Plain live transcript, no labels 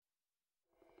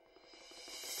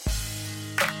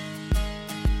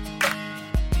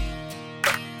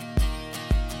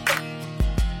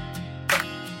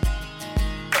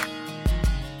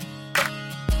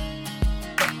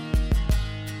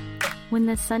when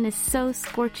the sun is so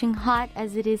scorching hot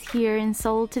as it is here in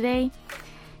Seoul today,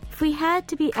 if we had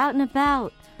to be out and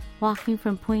about, walking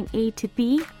from point A to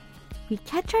B, we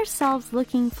catch ourselves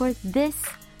looking for this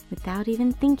without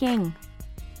even thinking.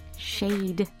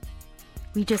 Shade.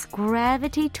 We just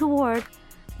gravitate toward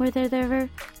where there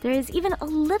is even a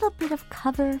little bit of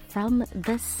cover from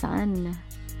the sun.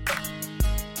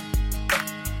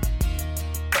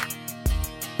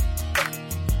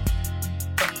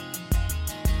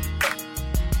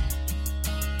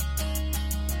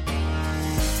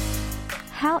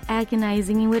 How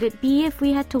agonizing would it be if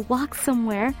we had to walk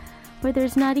somewhere where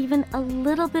there's not even a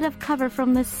little bit of cover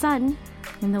from the sun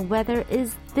when the weather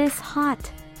is this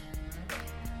hot?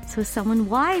 So someone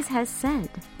wise has said,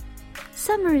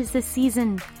 summer is the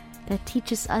season that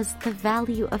teaches us the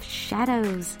value of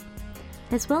shadows,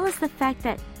 as well as the fact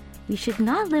that we should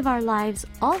not live our lives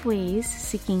always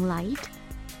seeking light.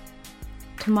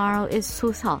 Tomorrow is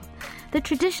Sosal, the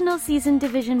traditional season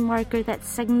division marker that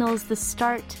signals the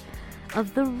start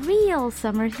of the real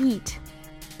summer heat.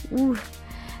 Ooh,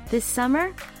 this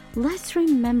summer, let's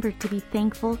remember to be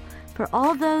thankful for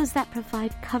all those that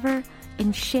provide cover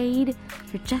and shade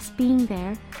for just being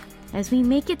there as we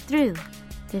make it through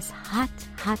this hot,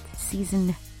 hot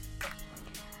season.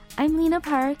 I'm Lena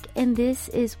Park, and this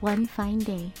is One Fine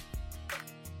Day.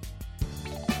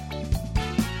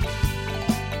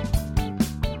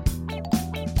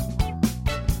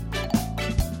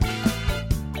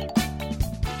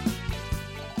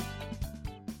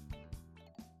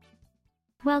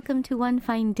 Welcome to One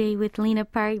Fine Day with Lena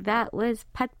Park. That was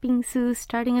Patbingsu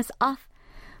starting us off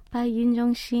by Yoon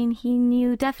Jong-shin. He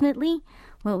knew definitely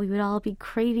what we would all be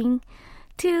craving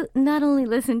to not only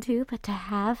listen to, but to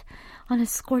have on a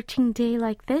scorching day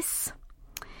like this.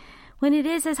 When it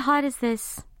is as hot as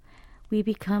this, we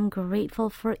become grateful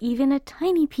for even a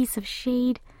tiny piece of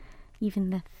shade, even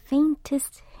the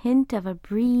faintest hint of a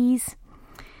breeze.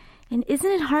 And isn't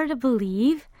it hard to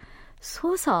believe?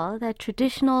 Sosal, that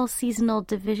traditional seasonal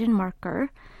division marker,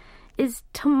 is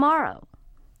tomorrow.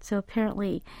 So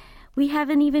apparently, we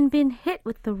haven't even been hit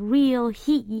with the real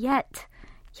heat yet.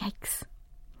 Yikes.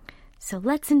 So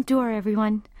let's endure,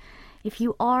 everyone. If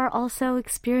you are also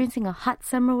experiencing a hot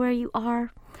summer where you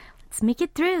are, let's make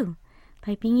it through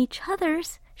by being each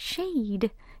other's shade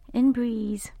and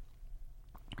breeze.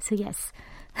 So yes,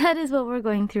 that is what we're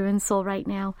going through in Seoul right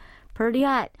now. Pretty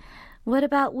hot. What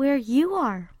about where you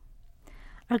are?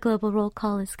 Our global roll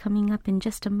call is coming up in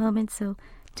just a moment, so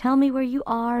tell me where you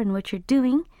are and what you're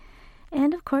doing.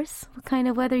 And of course, what kind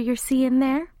of weather you're seeing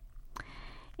there.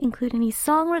 Include any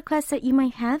song requests that you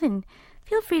might have, and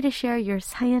feel free to share your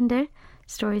사연들,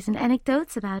 stories and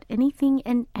anecdotes about anything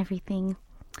and everything.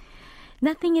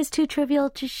 Nothing is too trivial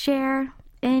to share.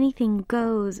 Anything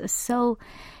goes, so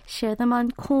share them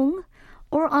on Kong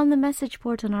or on the message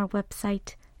board on our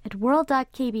website at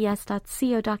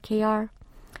world.kbs.co.kr,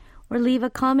 or leave a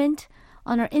comment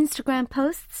on our Instagram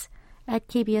posts at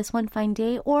KBS One Fine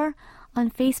Day, or on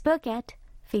Facebook at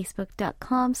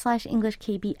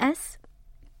facebook.com/EnglishKBS.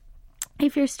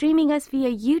 If you're streaming us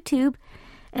via YouTube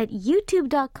at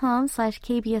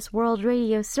youtube.com/KBS World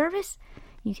Radio Service,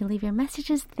 you can leave your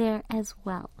messages there as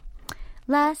well.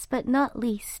 Last but not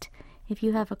least, if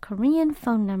you have a Korean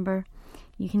phone number,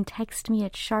 you can text me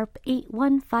at sharp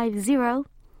 8150.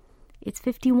 It's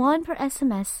 51 per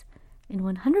SMS and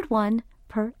 101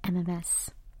 per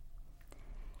MMS.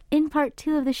 In part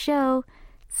 2 of the show,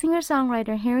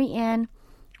 singer-songwriter Harry Ann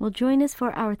will join us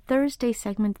for our Thursday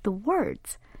segment, The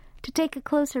Words, to take a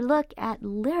closer look at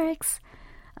lyrics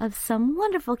of some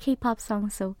wonderful K-pop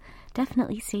songs, so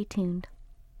definitely stay tuned.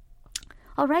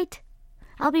 All right,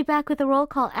 I'll be back with a roll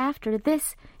call after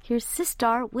this. Here's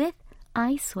Sistar with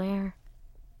I Swear.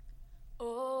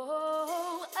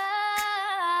 Oh,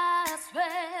 I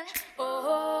swear,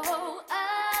 oh,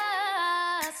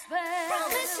 I swear.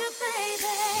 Promise you,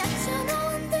 baby.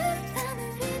 차가운 듯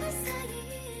하늘이 날 사이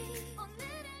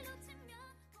오늘을 놓치면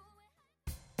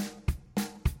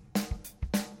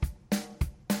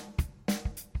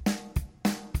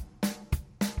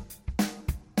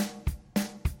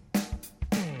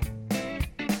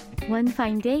One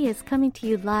Fine Day is coming to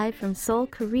you live from Seoul,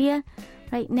 Korea.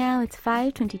 Right now it's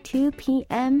 5:22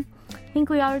 p.m. I think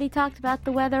we already talked about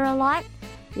the weather a lot.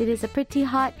 It is a pretty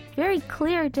hot, very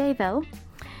clear day though,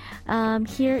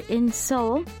 here in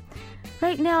Seoul.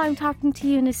 Right now I'm talking to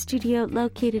you in a studio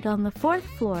located on the 4th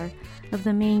floor of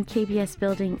the main KBS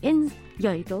building in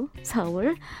Yeouido,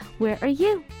 Seoul. Where are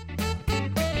you?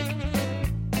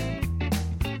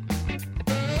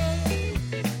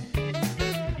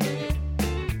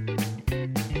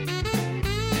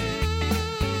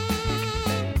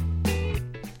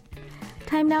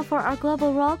 Time now for our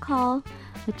global roll call,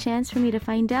 a chance for me to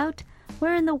find out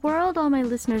where in the world all my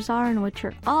listeners are and what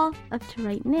you're all up to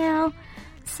right now.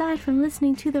 Aside from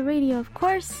listening to the radio, of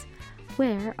course,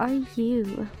 where are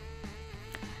you?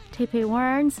 Taipei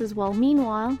Warren says, well,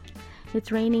 meanwhile,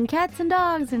 it's raining cats and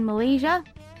dogs in Malaysia.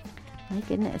 My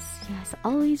goodness, yes,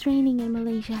 always raining in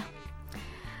Malaysia.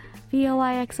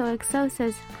 VOIXOXO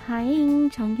says, Hi,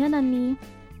 정현 언니.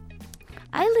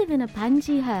 I live in a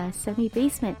반지하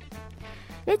semi-basement.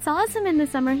 It's awesome in the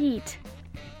summer heat.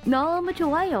 너무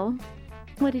좋아요.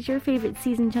 What is your favorite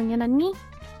season, 정현 언니?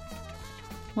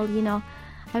 Well, you know,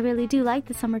 I really do like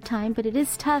the summertime, but it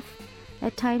is tough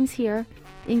at times here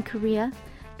in Korea.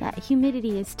 That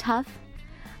humidity is tough.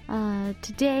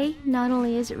 Today, not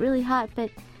only is it really hot,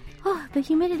 but the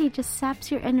humidity just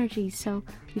saps your energy, so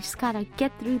we just gotta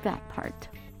get through that part.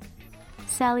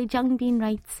 Sally Jungbin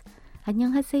writes,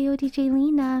 안녕하세요, DJ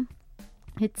Lena.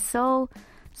 It's so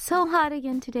hot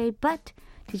again today, but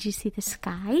did you see the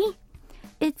sky?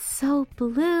 It's so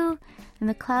blue, and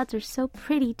the clouds are so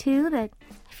pretty too that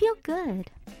I feel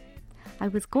good. I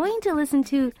was going to listen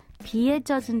to 비에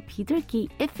젖은 비둘기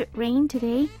if it rained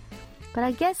today, but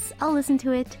I guess I'll listen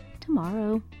to it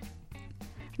tomorrow.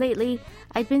 Lately,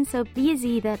 I'd been so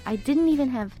busy that I didn't even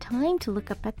have time to look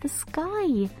up at the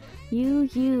sky.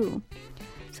 You.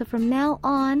 So from now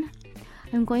on,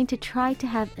 I'm going to try to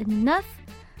have enough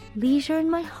leisure in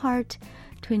my heart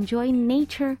to enjoy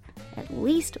nature at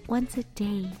least once a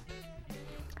day.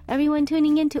 Everyone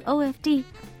tuning in to OFD,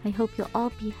 I hope you'll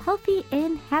all be healthy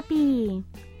and happy.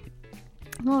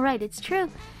 All right, it's true.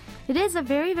 It is a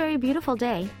very, very beautiful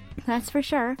day. That's for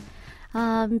sure.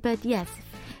 But yes,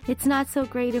 it's not so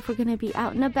great if we're going to be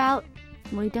out and about.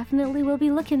 We definitely will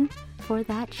be looking for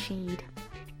that shade.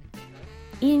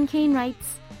 Ian Kane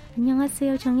writes,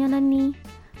 안녕하세요, 정연 언니.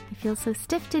 I feel so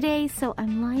stiff today, so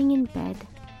I'm lying in bed.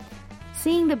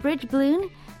 Seeing the bridge balloon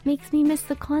makes me miss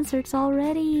the concerts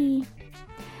already.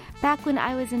 Back when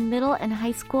I was in middle and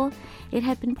high school, it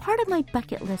had been part of my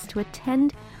bucket list to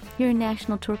attend your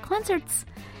national tour concerts,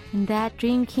 and that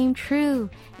dream came true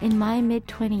in my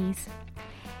mid-20s.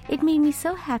 It made me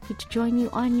so happy to join you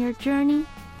on your journey.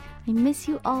 I miss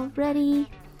you already.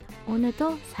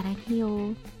 오늘도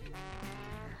사랑해요.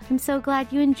 I'm so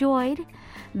glad you enjoyed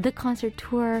the concert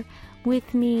tour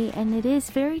with me, and it is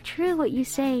very true what you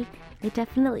say. It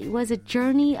definitely was a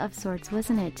journey of sorts,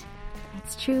 wasn't it?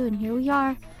 That's true, and here we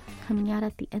are, coming out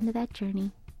at the end of that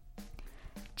journey.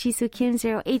 Jisoo Kim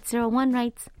 0801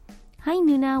 writes, Hi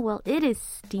Nuna, well it is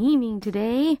steaming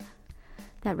today.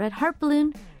 That red heart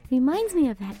balloon reminds me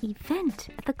of that event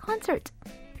at the concert.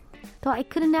 Though I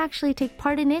couldn't actually take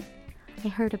part in it, I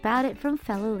heard about it from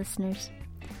fellow listeners.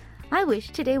 I wish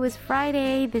today was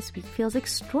Friday. This week feels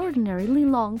extraordinarily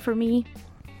long for me.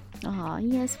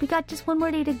 Yes, we got just one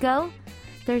more day to go.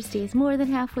 Thursday is more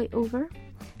than halfway over.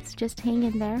 So just hang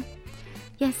in there.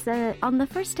 Yes, on the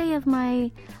first day of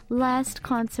my last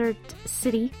concert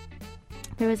city,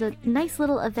 there was a nice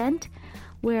little event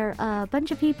where a bunch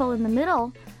of people in the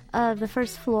middle of the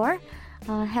first floor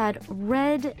had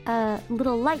red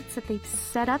little lights that they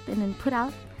set up and then put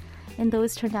out, and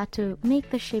those turned out to make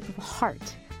the shape of a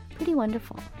heart. Pretty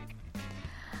wonderful.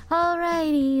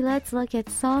 Alrighty, let's look at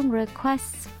song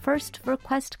requests. First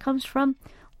request comes from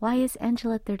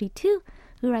YSAngela32,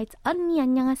 who writes, 언니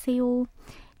안녕하세요.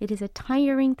 It is a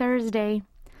tiring Thursday.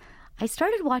 I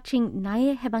started watching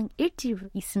나의 해방 일지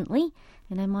recently,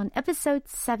 and I'm on episode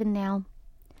 7 now.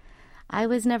 I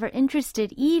was never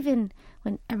interested even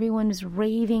when everyone was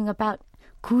raving about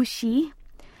Gushi.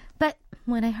 But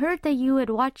when I heard that you had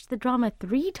watched the drama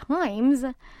 3 times,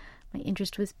 my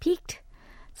interest was piqued.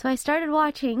 So I started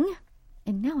watching,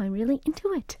 and now I'm really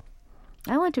into it.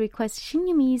 I want to request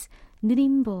Shinyumi's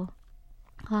느림보.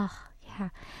 Yeah.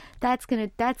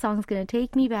 That song's gonna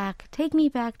take me back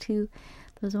to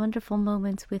those wonderful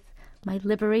moments with my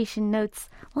liberation notes.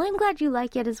 Well, I'm glad you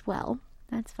like it as well.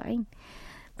 That's fine.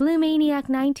 Blue Maniac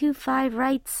 925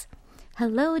 writes,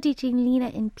 Hello, DJ Lena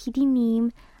and PD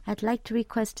Neem. I'd like to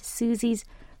request Susie's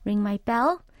Ring My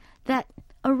Bell, that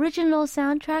original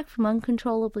soundtrack from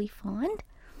Uncontrollably Fond.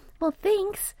 Well,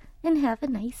 thanks, and have a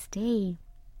nice day.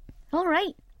 All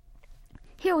right.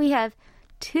 Here we have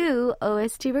 2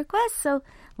 OST requests, so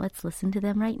let's listen to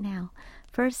them right now.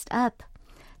 First up,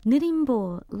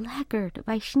 느림보, Laggard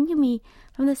by Shinyumi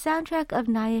from the soundtrack of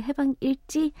나의 해방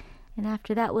일지. And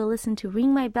after that, we'll listen to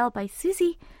Ring My Bell by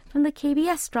Susie from the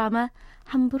KBS drama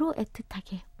함부로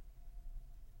애틋하게.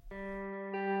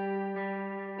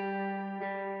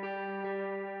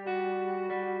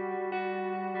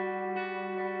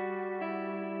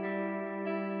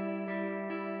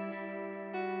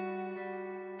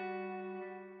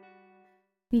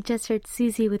 We just heard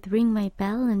Susie with Ring My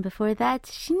Bell, and before that,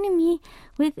 Shinumi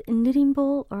with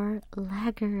Nurimbo or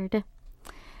Laggard.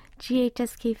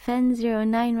 GHSK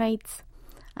Fen09 writes,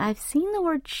 I've seen the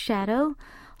word shadow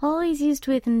always used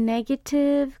with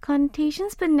negative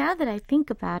connotations, but now that I think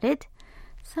about it,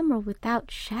 summer without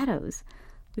shadows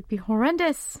would be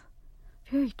horrendous.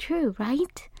 Very true,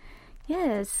 right?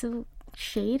 Yes, so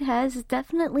shade has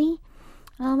definitely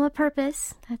a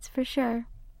purpose, that's for sure.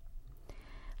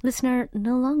 Listener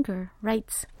No Longer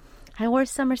writes, I wore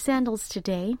summer sandals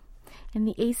today, and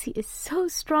the AC is so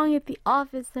strong at the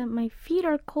office that my feet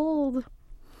are cold.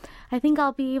 I think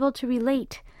I'll be able to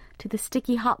relate to the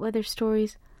sticky hot weather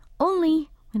stories only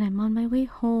when I'm on my way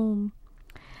home.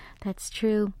 That's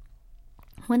true.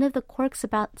 One of the quirks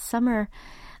about summer,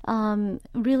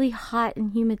 really hot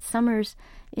and humid summers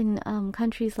in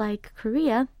countries like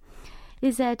Korea,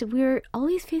 is that we're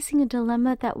always facing a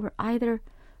dilemma that we're either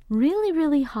really,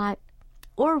 really hot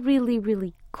or really,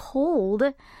 really cold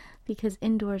because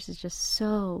indoors is just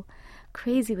so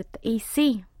crazy with the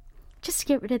AC. Just to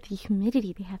get rid of the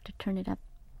humidity, they have to turn it up.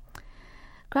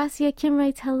 Gracia Kim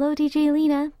writes, Hello, DJ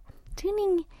Lena.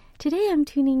 Today I'm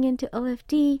tuning into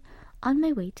OFD on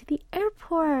my way to the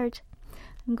airport.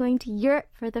 I'm going to Europe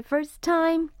for the first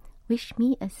time. Wish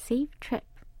me a safe trip.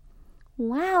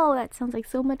 Wow, that sounds like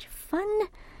so much fun.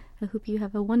 I hope you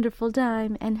have a wonderful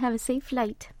time and have a safe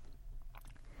flight.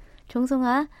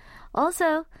 Jong-sung-ah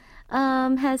also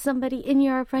has somebody in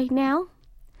Europe right now.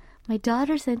 My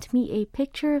daughter sent me a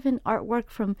picture of an artwork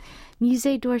from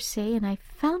Musée d'Orsay, and I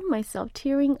found myself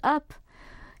tearing up.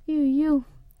 I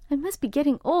must be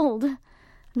getting old. I'm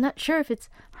not sure if it's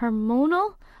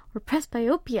hormonal or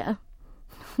presbyopia.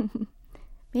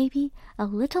 Maybe a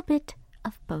little bit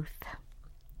of both.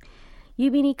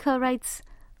 Yubinika writes,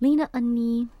 Lena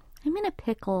언니, I'm in a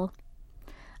pickle.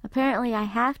 Apparently I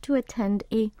have to attend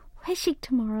a 회식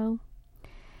tomorrow.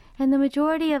 And the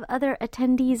majority of other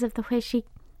attendees of the 회식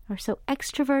are so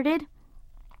extroverted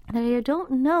that I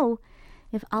don't know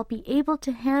if I'll be able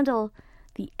to handle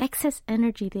the excess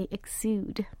energy they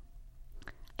exude.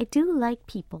 I do like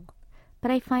people,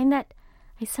 but I find that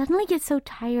I suddenly get so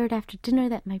tired after dinner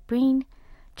that my brain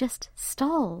just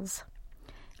stalls.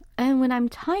 And when I'm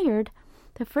tired,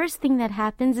 the first thing that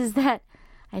happens is that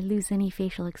I lose any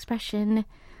facial expression,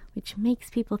 which makes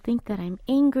people think that I'm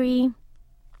angry,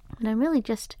 and I'm really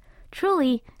just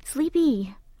truly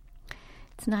sleepy.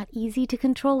 It's not easy to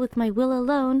control with my will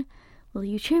alone. Will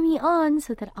you cheer me on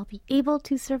so that I'll be able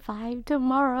to survive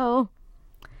tomorrow?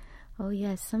 Oh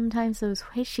yes, sometimes those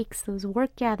회식s, those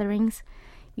work gatherings,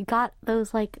 you got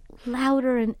those like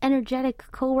louder and energetic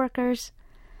coworkers,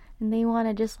 and they want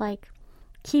to just like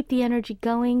keep the energy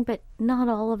going, but not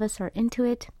all of us are into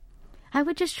it. I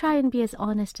would just try and be as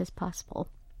honest as possible.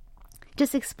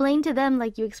 Just explain to them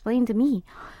like you explained to me.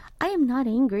 I am not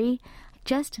angry. I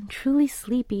just am truly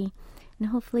sleepy. And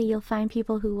hopefully you'll find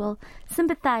people who will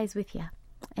sympathize with you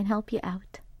and help you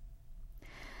out.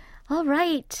 All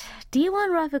right. Diwan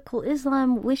Rafiqul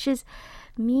Islam wishes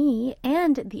me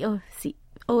and the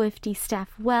OFD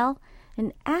staff well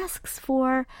and asks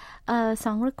for a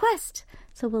song request.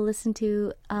 So we'll listen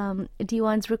to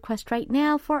Diwan's request right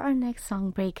now for our next song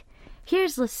break.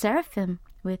 Here's Le Seraphim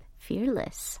with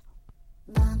Fearless.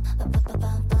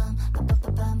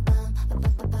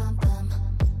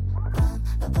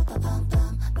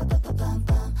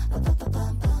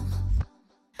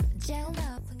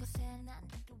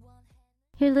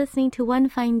 You're listening to One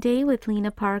Fine Day with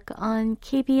Lena Park on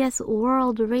KBS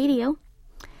World Radio.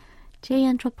 Jay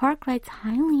Antro Park writes,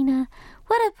 Hi Lena,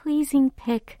 what a pleasing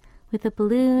pic with a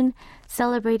balloon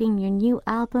celebrating your new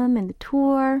album and the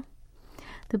tour.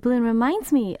 The balloon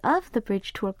reminds me of the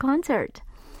Bridge Tour concert.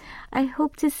 I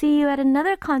hope to see you at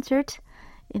another concert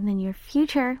in the near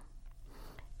future.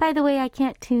 By the way, I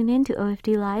can't tune into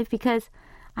OFD Live because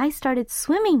I started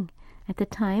swimming at the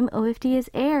time OFD is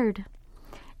aired.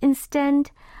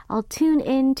 Instead, I'll tune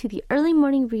in to the early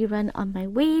morning rerun on my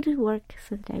way to work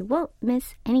so that I won't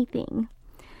miss anything.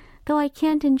 Though I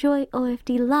can't enjoy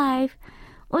OFD Live,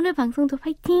 오늘 방송도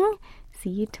화이팅! See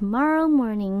you tomorrow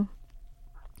morning.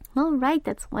 All right,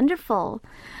 that's wonderful.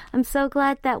 I'm so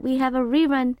glad that we have a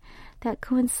rerun that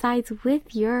coincides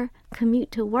with your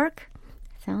commute to work.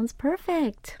 Sounds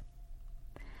perfect.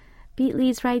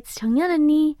 Beatleys writes, 정연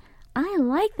언니, I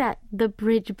like that the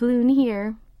bridge balloon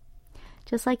here.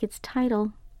 Just like its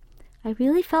title. I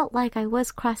really felt like I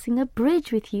was crossing a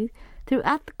bridge with you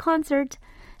throughout the concert,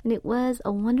 and it was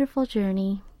a wonderful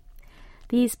journey.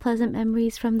 These pleasant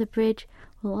memories from the bridge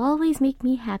will always make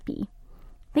me happy.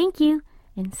 Thank you,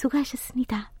 and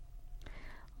수고하셨습니다.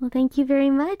 Well, thank you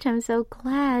very much. I'm so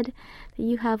glad that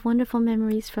you have wonderful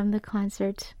memories from the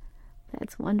concert.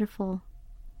 That's wonderful.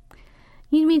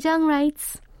 Yunmi Jung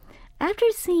writes, after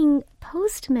seeing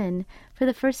Postmen for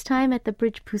the first time at the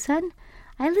Bridge Busan,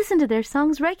 I listened to their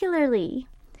songs regularly.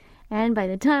 And by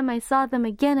the time I saw them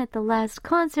again at the last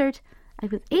concert, I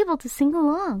was able to sing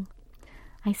along.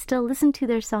 I still listen to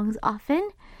their songs often,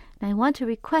 and I want to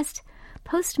request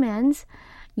Postman's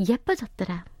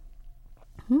예뻐졌더라.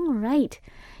 Right.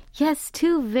 Yes,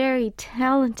 two very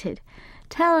talented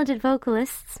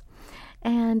vocalists.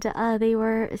 And they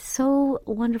were so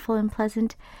wonderful and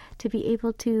pleasant to be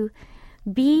able to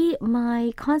be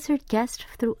my concert guest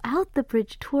throughout the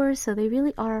Bridge tour. So they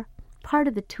really are part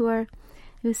of the tour.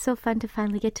 It was so fun to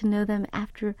finally get to know them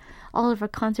after all of our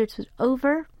concerts was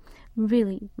over.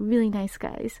 Really, really nice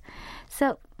guys.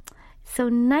 So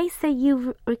nice that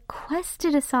you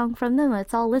requested a song from them.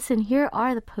 Let's all listen. Here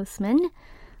are the Postmen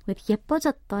with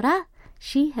예뻐졌더라.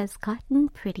 She has gotten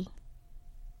pretty.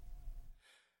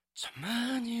 참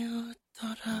많이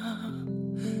웃더라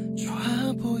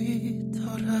좋아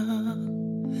보이더라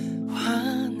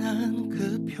환한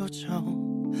그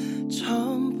표정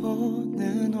처음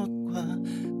보는 옷과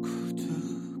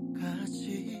구두까지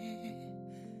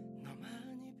너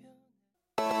많이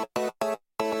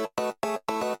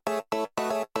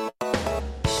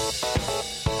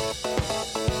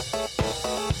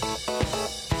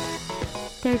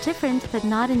They're different, but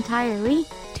not entirely.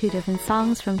 Two different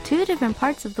songs from two different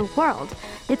parts of the world.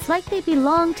 It's like they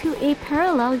belong to a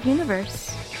parallel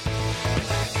universe.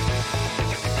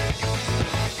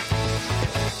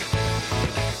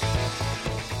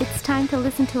 It's time to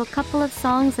listen to a couple of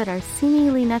songs that are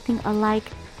seemingly nothing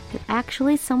alike, but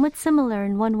actually somewhat similar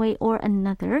in one way or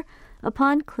another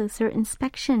upon closer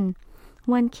inspection.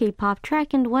 One K-pop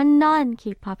track and one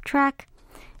non-K-pop track.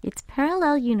 It's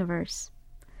Parallel Universe.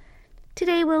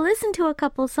 Today we'll listen to a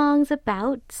couple songs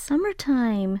about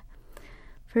summertime.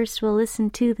 First we'll listen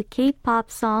to the K-pop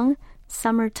song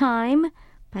Summertime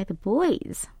by the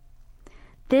Boys.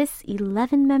 This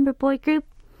 11-member boy group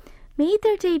made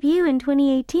their debut in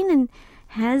 2018 and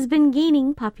has been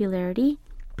gaining popularity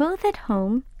both at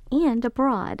home and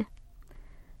abroad.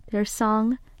 Their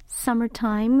song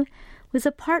Summertime was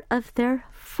a part of their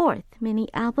fourth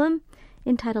mini-album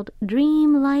entitled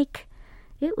Dreamlike.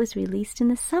 It was released in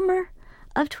the summer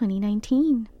of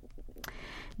 2019.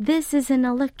 This is an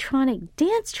electronic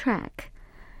dance track,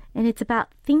 and it's about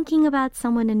thinking about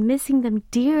someone and missing them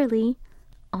dearly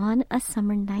on a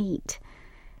summer night.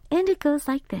 And it goes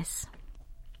like this.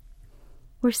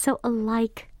 We're so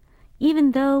alike,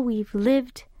 even though we've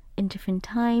lived in different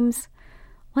times.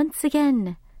 Once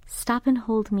again, stop and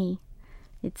hold me.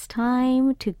 It's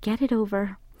time to get it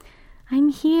over. I'm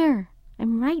here.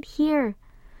 I'm right here.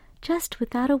 Just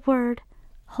without a word.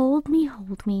 Hold me,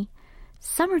 hold me.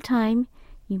 Summertime,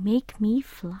 you make me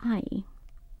fly.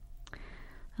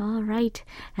 All right,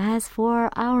 as for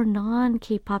our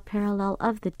non-K-pop parallel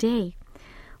of the day,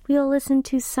 we'll listen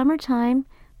to Summertime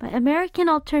by American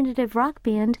alternative rock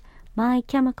band My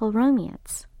Chemical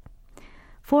Romance.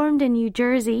 Formed in New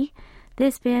Jersey,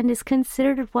 this band is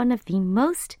considered one of the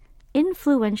most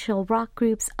influential rock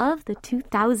groups of the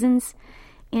 2000s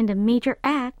and a major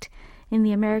act in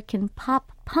the American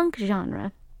pop-punk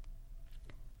genre.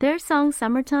 Their song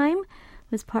Summertime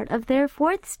was part of their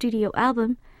fourth studio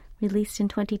album, released in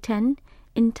 2010,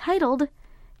 entitled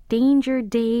Danger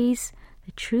Days,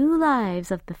 The True Lives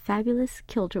of the Fabulous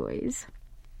Killjoys.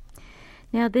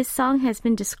 Now, this song has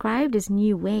been described as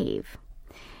new wave,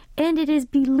 and it is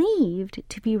believed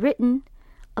to be written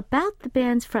about the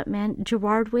band's frontman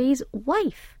Gerard Way's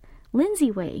wife,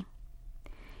 Lindsay Way.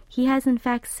 He has in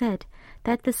fact said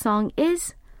that the song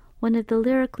is one of the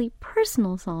lyrically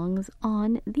personal songs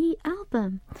on the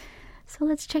album. So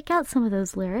let's check out some of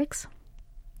those lyrics.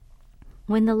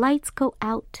 When the lights go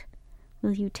out,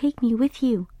 will you take me with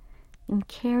you and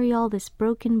carry all this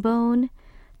broken bone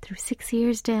through 6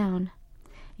 years down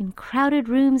in crowded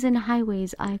rooms and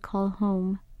highways I call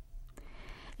home?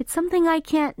 It's something I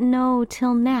can't know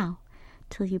till now,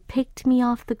 till you picked me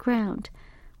off the ground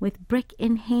with brick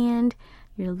in hand,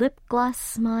 your lip gloss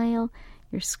smile,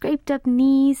 your scraped up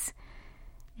knees.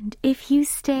 And if you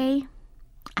stay,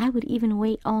 I would even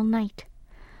wait all night,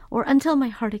 or until my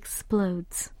heart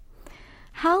explodes.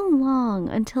 How long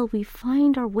until we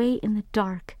find our way in the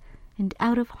dark and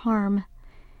out of harm?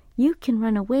 You can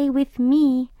run away with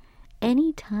me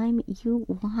anytime you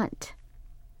want.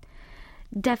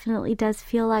 Definitely does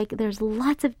feel like there's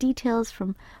lots of details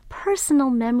from personal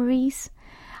memories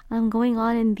going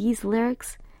on in these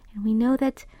lyrics, and we know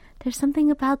that there's something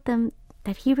about them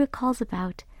that he recalls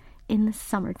about in the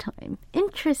summertime.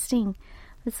 Interesting.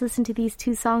 Let's listen to these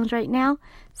two songs right now.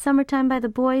 Summertime by the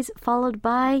Boys, followed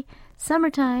by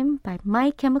Summertime by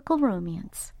My Chemical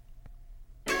Romance.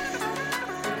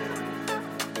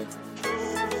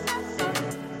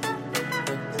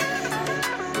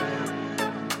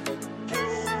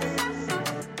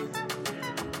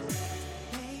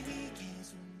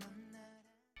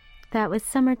 That was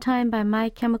Summertime by My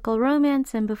Chemical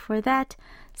Romance, and before that,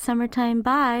 Summertime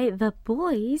by The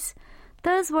Boys.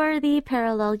 Those were the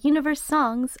Parallel Universe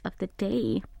songs of the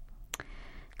day.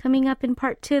 Coming up in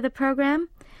part 2 of the program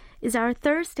is our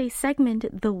Thursday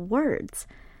segment, The Words,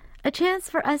 a chance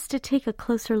for us to take a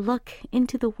closer look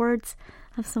into the words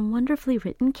of some wonderfully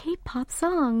written K-pop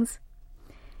songs.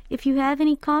 If you have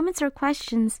any comments or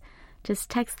questions, just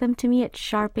text them to me at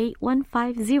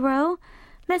 #8150.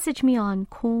 Message me on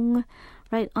Kong,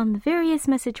 right on the various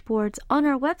message boards on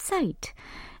our website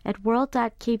at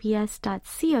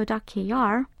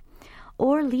world.kbs.co.kr,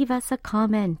 or leave us a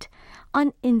comment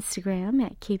on Instagram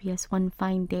at KBS One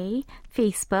Fine Day,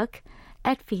 Facebook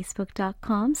at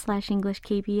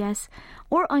facebook.com/EnglishKBS,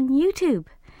 or on YouTube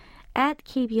at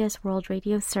KBS World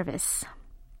Radio Service.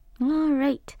 All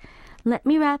right, let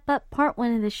me wrap up part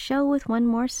 1 of the show with one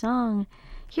more song.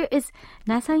 Here is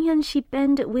나상현 씨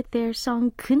Band with their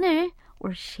song 그늘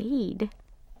or Shade.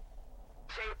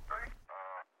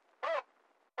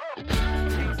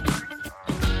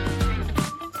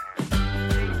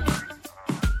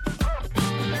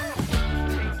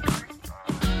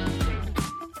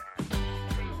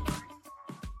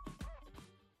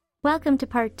 Welcome to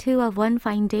part 2 of One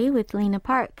Fine Day with Lena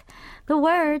Park. The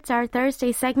Words, our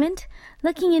Thursday segment,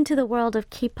 looking into the world of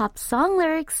K-pop song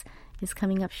lyrics, is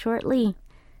coming up shortly.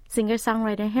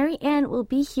 Singer-songwriter Harry Ann will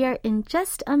be here in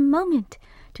just a moment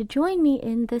to join me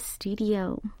in the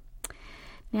studio.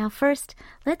 Now first,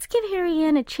 let's give Harry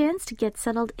Ann a chance to get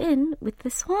settled in with the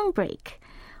song break.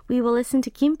 We will listen to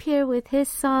Kim Pil with his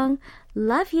song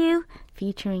Love You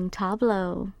featuring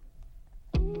Tableau.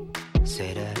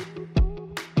 Say that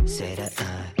I say that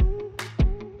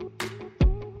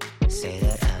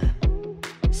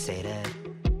say that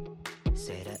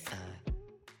say that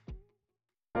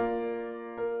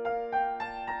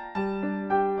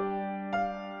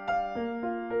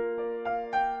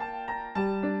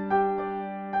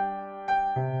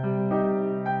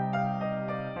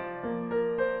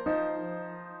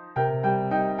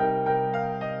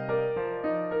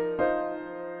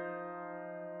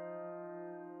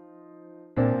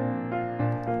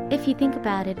If you think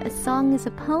about it, a song is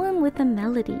a poem with a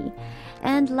melody.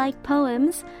 And like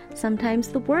poems, sometimes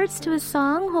the words to a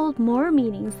song hold more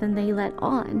meanings than they let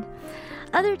on.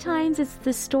 Other times it's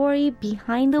the story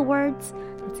behind the words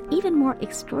that's even more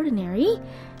extraordinary.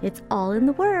 It's all in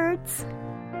the words.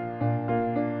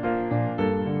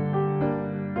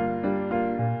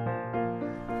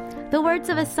 The words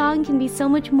of a song can be so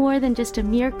much more than just a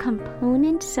mere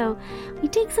component, so we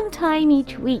take some time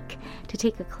each week to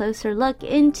take a closer look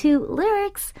into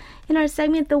lyrics in our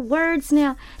segment, The Words.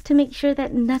 Now, to make sure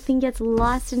that nothing gets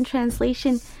lost in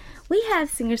translation, we have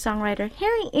singer-songwriter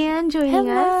Harry Ann joining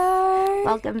us.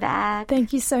 Welcome back.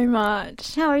 Thank you so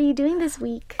much. How are you doing this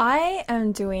week? I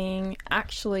am doing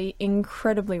actually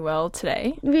incredibly well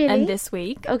today. Really? And this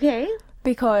week. Okay.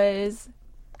 Because,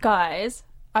 guys,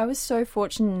 I was so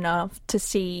fortunate enough to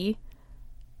see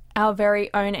our very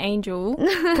own Angel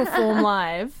perform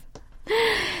live.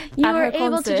 You were at her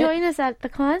able to concert. join us at the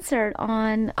concert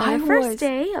on our first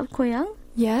day of Goyang.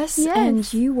 Yes,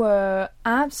 and you were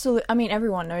absolutely, I mean,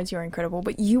 everyone knows you're incredible,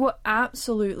 but you were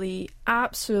absolutely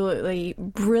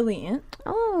brilliant.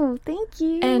 Oh, thank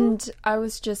you. And I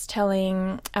was just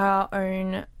telling our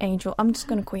own Angel, I'm just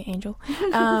going to call you Angel,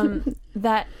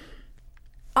 that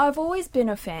I've always been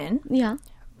a fan. Yeah.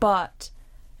 But,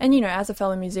 and you know, as a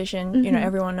fellow musician, you know,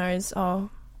 everyone knows, oh,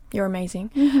 you're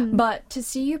amazing. But to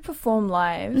see you perform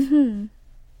live,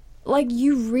 like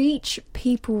you reach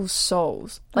people's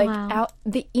souls, like out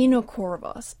the inner core of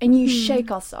us, and you shake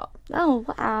us up. Oh,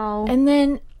 wow. And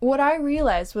then what I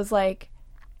realized was like,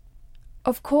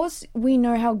 of course we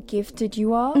know how gifted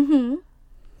you are,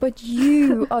 but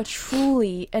you are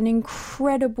truly an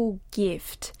incredible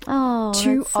gift to that's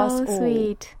so us all.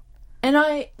 Sweet. And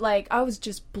I was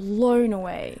just blown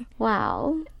away.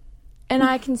 Wow. And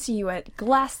I can see you at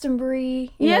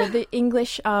Glastonbury, you know, the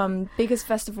English biggest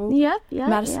festival.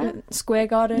 Madison Square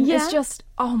Garden. Yeah. It's just,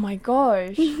 oh my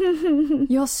gosh.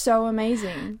 You're so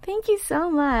amazing. Thank you so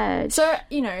much. So,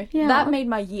 you know, that made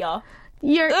my year.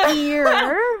 Your ear.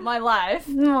 My life.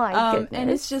 My goodness.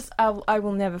 And it's just, I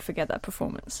will never forget that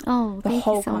performance. Oh, the thank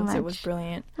whole you so concert much. was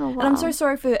brilliant. Oh, wow. And I'm so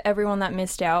sorry for everyone that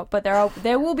missed out, but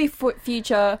there will be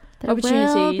future There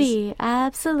opportunities. will be.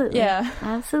 Absolutely. Yeah.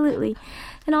 Absolutely.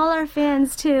 And all our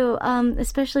fans too,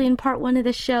 especially in part 1 of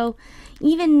the show.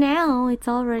 Even now, it's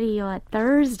already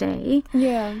Thursday.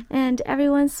 Yeah. And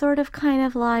everyone's sort of kind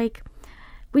of like,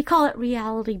 we call it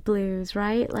reality blues,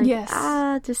 right? Like, Yes.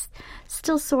 just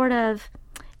still sort of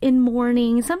in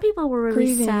mourning. Some people were really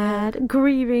Grieving, sad,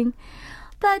 grieving.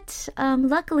 But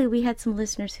luckily, we had some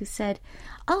listeners who said,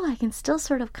 oh, I can still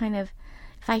sort of kind of,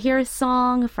 if I hear a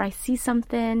song, if I see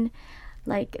something,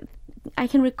 like, I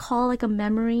can recall like a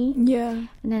memory. Yeah.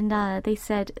 And then they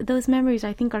said, those memories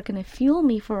I think are going to fuel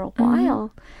me for a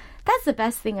while. That's the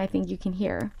best thing I think you can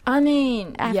hear I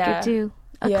mean, after do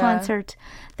a concert.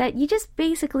 That you just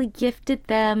basically gifted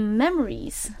them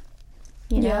memories.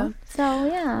 You know? So,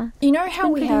 yeah. You know how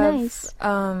we pretty have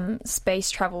nice. space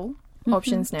travel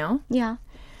options now? Yeah.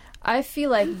 I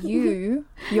feel like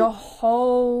your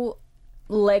whole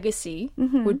legacy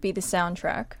would be the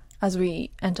soundtrack as we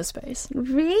enter space.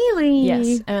 Really?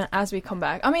 Yes, and as we come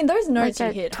back. I mean, those notes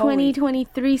Like you a hit. holy-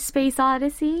 2023 Space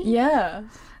Odyssey? Yeah.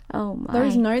 Oh, my.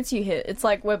 Those notes you hit. It's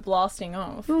like we're blasting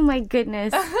off. Oh, my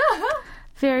goodness.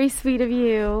 Very sweet of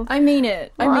you. I mean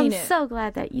it. Well, I mean I'm it. so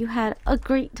glad that you had a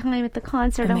great time at the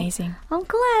concert. Amazing. I'm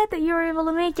glad that you were able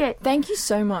to make it. Thank you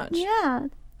so much Yeah,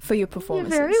 for your you're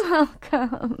performances. very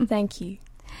welcome. Thank you.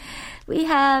 We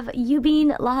have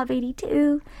Yubin,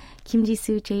 Lahab82, Kim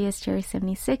Ji-soo, JS Jerry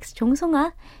 76,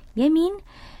 Jong-sung-ah, Yemin,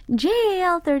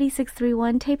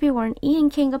 JAL3631, Taipei Warren, Ian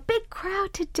King. A big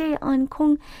crowd today on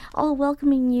Kong, all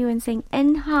welcoming you and saying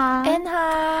Enha.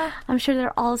 Enha. I'm sure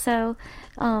they're also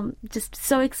just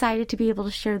so excited to be able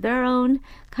to share their own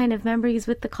kind of memories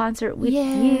with the concert with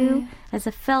you as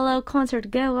a fellow concert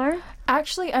goer.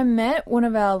 Actually, I met one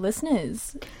of our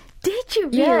listeners. Did you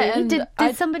really? Yeah, and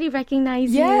did somebody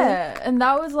recognize Yeah, and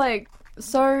that was like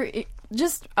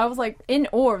I was like in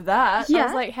awe of that. I Yeah.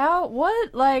 was like,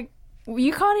 what? Like,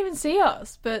 you can't even see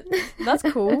us, but that's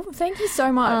cool. Thank you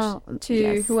so much to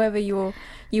yes. whoever you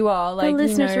are. Like, you? The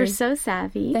listeners you know, were so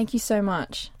savvy. thank you so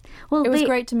much. Well, It was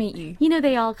great to meet you. You know,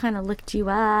 they all kind of looked you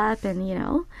up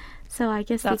and, so I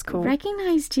guess That's they cool.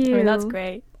 recognized you. I mean, that's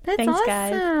great. That's Thanks,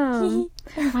 guys. awesome.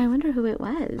 I wonder who it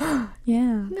was.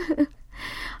 Yeah.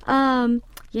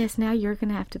 Yes, now you're going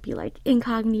to have to be like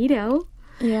incognito.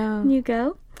 Yeah. You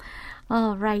go.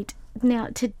 All right. Now,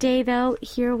 today, though,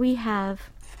 here we have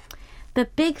the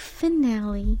big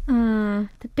finale.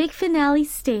 The big finale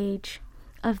stage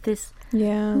of this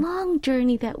Yeah. long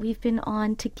journey that we've been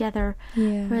on together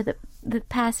Yeah. for the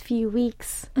past few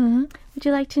weeks. Mm-hmm. Would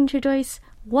you like to introduce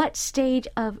what stage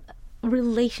of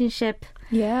relationship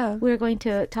Yeah. we're going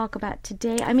to talk about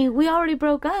today? I mean, we already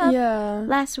broke up Yeah.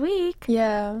 last week.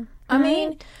 Yeah. I Right?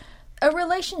 mean, a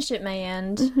relationship may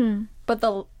end, but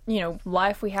the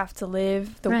life we have to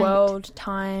live, the Right. world,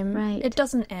 time, Right. it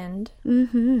doesn't end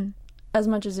Mm-hmm. as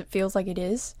much as it feels like it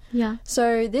is. Yeah.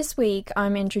 So this week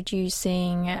I'm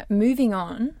introducing moving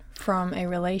on from a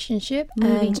relationship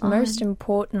Moving and on. most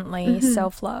importantly,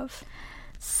 self-love.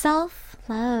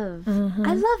 Self-love.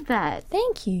 I love that.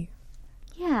 Thank you.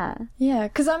 Yeah. Yeah,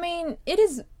 because I mean, it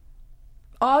is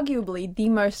arguably the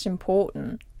most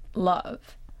important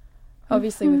love.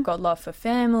 Obviously, we've got love for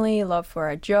family, love for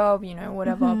our job,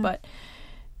 whatever, but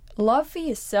love for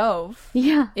yourself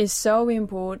Yeah. is so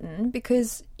important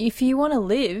because if you want to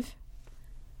live,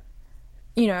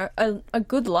 a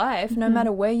good life, no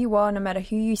matter where you are, no matter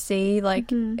who you see,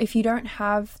 like if you don't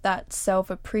have that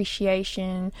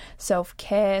self-appreciation,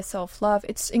 self-care, self-love,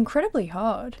 it's incredibly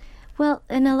hard. Well,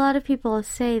 and a lot of people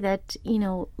say that,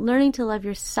 learning to love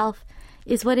yourself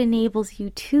is what enables you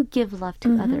to give love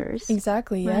to others.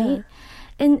 Exactly, yeah. Right?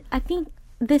 And I think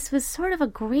this was sort of a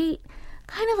great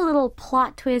kind of a little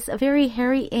plot twist, a very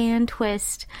Harry Ann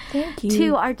twist Thank you.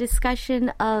 to our discussion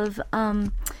of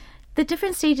the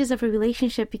different stages of a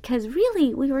relationship, because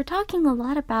really we were talking a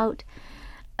lot about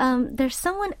there's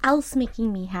someone else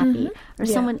making me happy or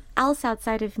Yeah. someone else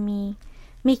outside of me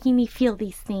making me feel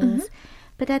these things.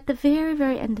 But at the very,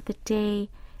 very end of the day,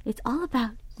 it's all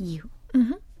about you.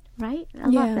 Right? I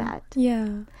love that. Yeah.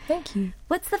 Thank you.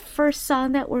 What's the first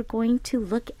song that we're going to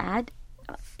look at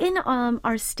in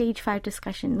our stage 5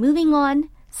 discussion? Moving on,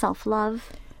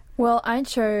 self-love. Well, I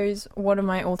chose one of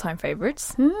my all-time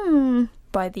favorites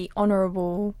by the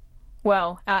Honourable,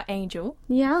 our angel,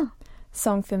 Yeah.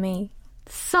 Song for Me.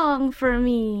 Song for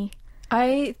me.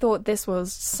 I thought this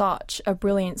was such a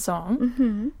brilliant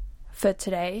song for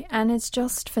today, and it's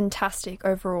just fantastic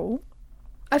overall.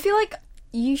 I feel like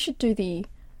you should do the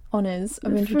honours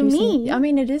of introducing. me? I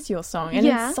mean, it is your song, and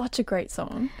Yeah. it's such a great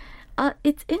song.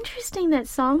 It's interesting that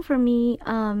Song for Me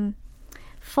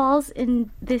falls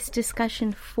in this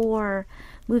discussion for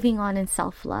moving on in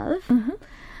self-love.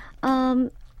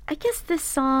 I guess this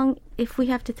song if we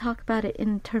have to talk about it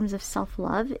in terms of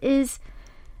self-love, is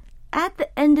at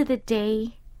the end of the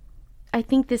day, I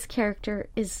think this character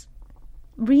is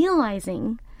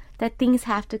realizing that things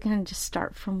have to kind of just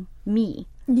start from me.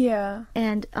 Yeah.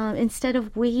 And instead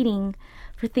of waiting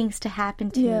for things to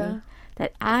happen to me,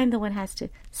 that I'm the one who has to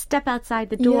step outside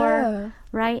the door,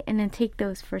 right? And then take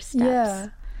those first steps. Yeah.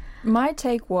 My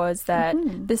take was that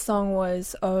this song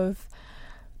was of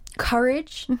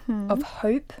courage, of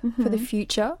hope for the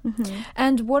future.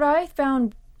 And what I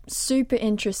found super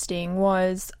interesting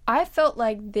was I felt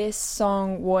like this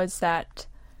song was that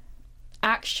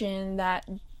action, that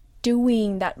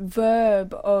doing, that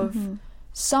verb of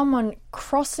someone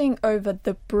crossing over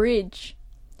the bridge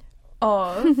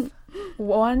of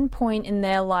one point in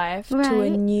their life to a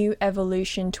new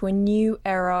evolution, to a new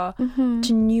era,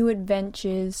 to new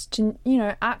adventures, to, you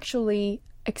know, actually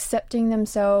accepting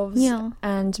themselves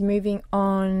and moving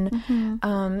on.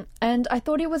 And I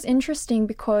thought it was interesting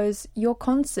because your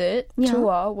concert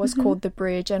tour was called The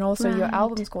Bridge, and also your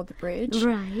album's called The Bridge.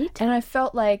 Right. And I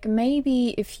felt like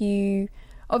maybe if you...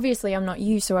 Obviously, I'm not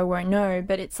you, so I won't know,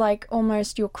 but it's like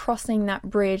almost you're crossing that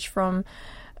bridge from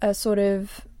a sort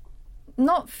of...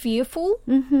 not fearful,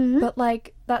 but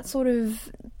like that sort of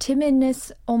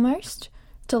timidness almost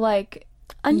to like...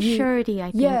 Unsurety,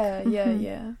 I think.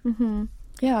 Yeah.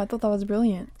 Yeah, I thought that was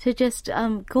brilliant. So just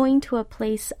going to a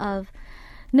place of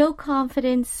no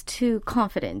confidence to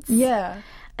confidence. Yeah.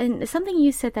 And something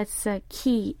you said that's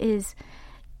key is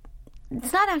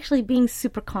it's not actually being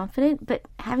super confident, but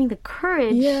having the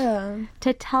courage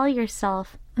to tell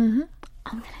yourself, I'm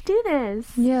going to do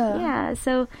this. Yeah.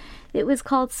 So it was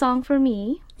called Song for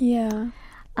Me. Yeah.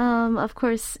 Of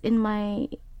course,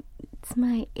 it's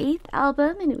my 8th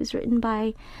album, and it was written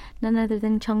by none other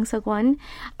than Chung Seok-won.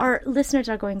 Our listeners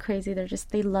are going crazy.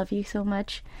 They love you so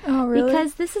much. Oh, really?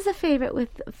 Because this is a favorite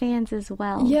with fans as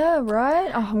well. Yeah, right?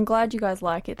 Oh, I'm glad you guys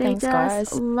like it. Thanks, guys. They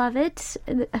just love it.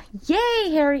 Yay,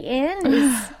 Harry Ann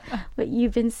is what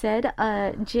you've been said.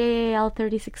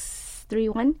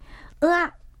 JAL3631.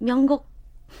 명곡.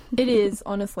 It is,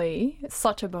 honestly,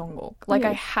 such a bongbok. Like,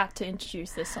 I had to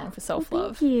introduce this song for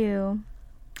self-love. Thank you.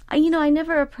 I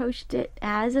never approached it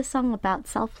as a song about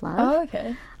self-love. Oh,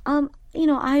 okay.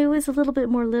 I was a little bit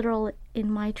more literal in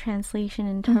my translation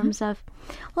in terms of,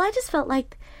 I just felt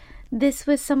like this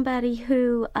was somebody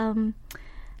who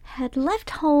had left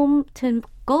home to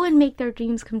go and make their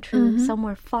dreams come true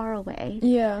somewhere far away.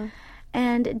 Yeah.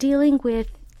 And dealing with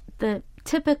the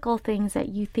typical things that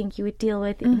you think you would deal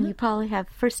with, and you probably have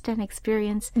first-hand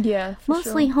experience. Yeah, for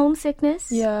mostly sure. Homesickness.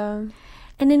 Yeah.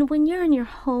 And then when you're in your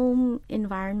home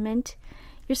environment,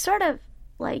 you're sort of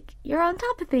like, you're on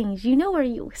top of things. You know where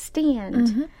you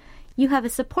stand. You have a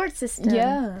support system.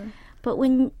 Yeah. But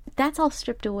when that's all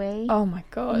stripped away, oh my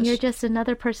gosh, and you're just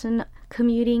another person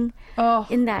commuting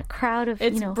in that crowd of,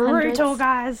 it's hundreds, brutal,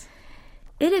 guys.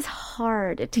 It is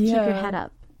hard to keep your head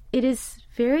up. It is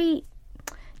very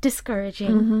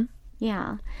discouraging.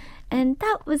 Yeah. And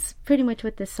that was pretty much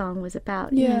what this song was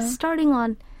about. Yeah. Starting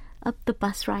on up the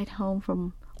bus ride home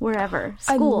from wherever,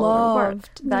 school or work.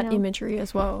 That imagery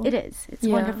as well. It is. It's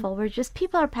wonderful. Where just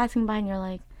people are passing by and you're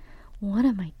like, what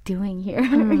am I doing here?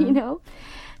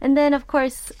 And then, of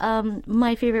course,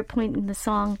 my favorite point in the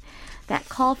song, that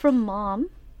call from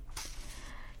mom.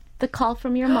 The call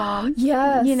from your mom.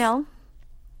 Yes.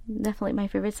 Definitely my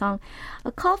favorite song.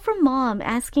 A call from mom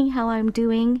asking how I'm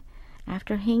doing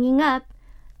after hanging up.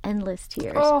 Endless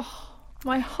tears. Oh,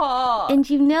 my heart. And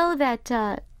you know that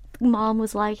mom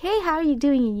was like, hey, how are you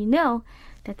doing? And you know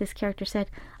that this character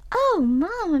said, oh,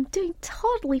 mom, I'm doing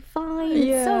totally fine.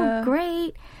 It's so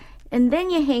great. And then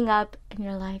you hang up and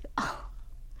you're like, oh.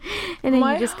 And then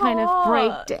you just kind of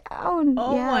break down.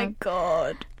 Oh, my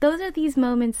God. Those are these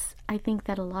moments, I think,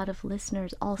 that a lot of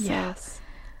listeners also,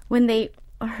 when they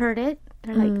heard it,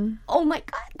 they're like, oh, my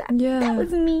God, that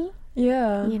was me.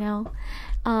 Yeah.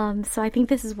 So I think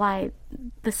this is why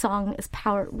the song's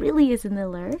power really is in the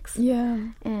lyrics. Yeah.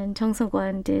 And Chung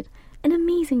Seok-won did an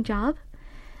amazing job.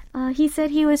 He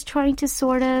said he was trying to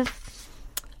sort of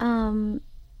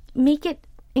make it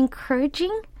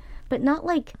encouraging, but not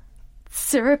like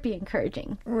syrupy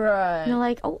encouraging. Right.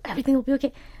 Like, oh, everything will be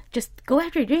okay. Just go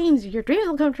after your dreams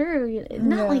will come true.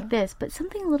 Not like this, but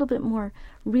something a little bit more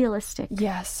realistic.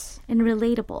 Yes. And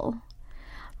relatable.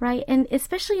 Right? And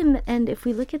especially in the end, if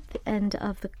we look at the end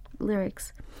of the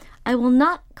lyrics, I will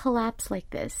not collapse like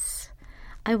this.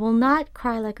 I will not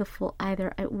cry like a fool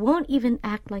either. I won't even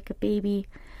act like a baby.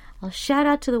 I'll shout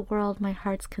out to the world my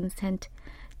heart's content.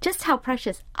 Just how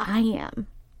precious I am.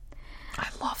 I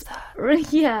love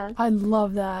that. Yeah. I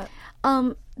love That.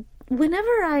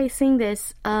 Whenever I sing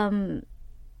this, the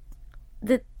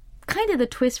kind of the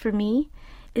twist for me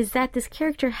is that this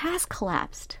character has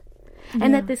collapsed.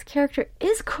 And that this character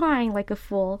is crying like a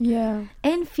fool. Yeah.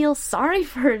 And feels sorry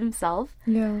for himself.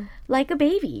 Yeah. Like a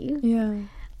baby. Yeah.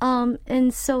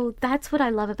 And so that's what I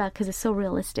love about, because it's so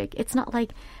realistic. It's not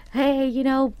like, hey, you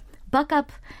know, buck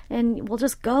up and we'll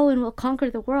just go and we'll conquer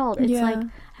the world. It's like,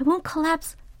 I won't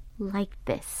collapse like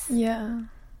this. Yeah.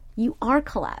 You are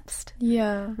collapsed.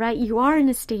 Yeah. Right? You are in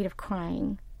a state of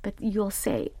crying, but you'll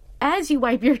say, as you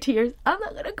wipe your tears, I'm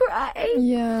not going to cry.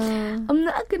 Yeah. I'm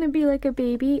not going to be like a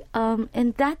baby.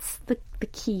 And that's the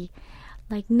key.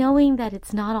 Like, knowing that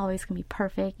it's not always going to be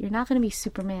perfect. You're not going to be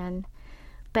Superman.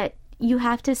 But you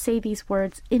have to say these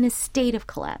words in a state of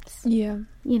collapse. Yeah.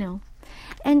 You know.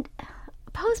 And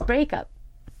post-breakup,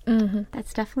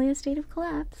 that's definitely a state of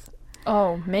collapse.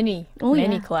 Oh, many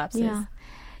collapses. Yeah.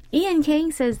 Ian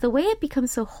Kang says, the way it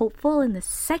becomes so hopeful in the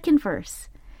second verse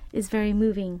is very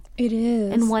moving. It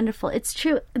is. And wonderful. It's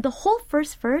true. The whole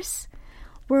first verse,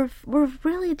 we're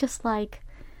really just like,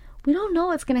 we don't know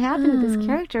what's going to happen to this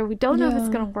character. We don't know if it's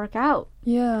going to work out.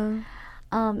 Yeah.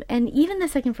 And even the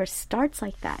second verse starts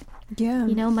like that. Yeah.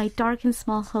 You know, my dark and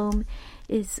small home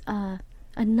is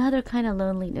another kind of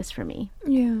loneliness for me.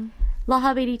 Yeah.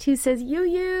 Lahab82 says,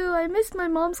 I missed my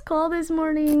mom's call this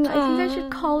morning. I think I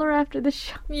should call her after the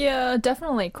show. Yeah,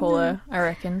 definitely call her, I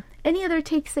reckon. Any other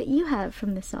takes that you have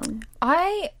from this song?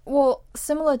 Well,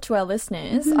 similar to our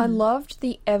listeners, I loved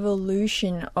the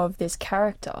evolution of this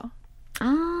character.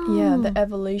 Oh. Yeah, the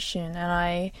evolution.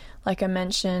 And like I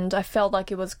mentioned, I felt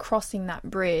like it was crossing that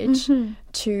bridge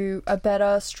to a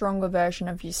better, stronger version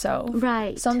of yourself.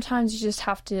 Right. Sometimes you just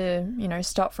have to,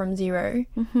 start from zero.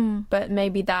 But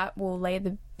maybe that will lay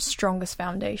the strongest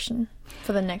foundation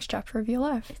for the next chapter of your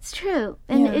life. It's true.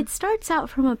 And it starts out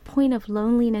from a point of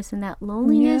loneliness, and that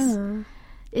loneliness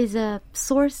is a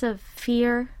source of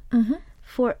fear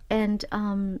and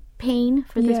pain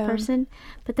for this person.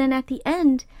 But then at the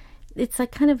end, it's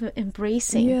like kind of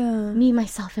embracing me,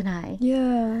 myself, and I.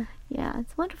 Yeah. Yeah,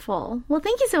 it's wonderful. Well,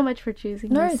 thank you so much for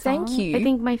choosing this song. Thank you. I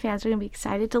think my fans are going to be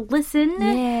excited to listen.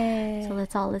 Yeah. So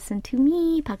let's all listen to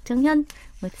me, Park Jung-hyun,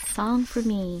 with Song for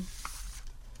Me.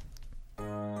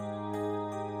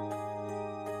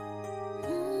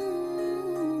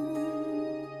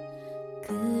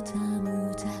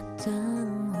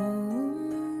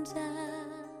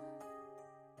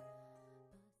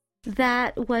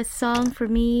 That was Song for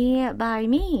Me by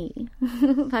me,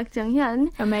 Park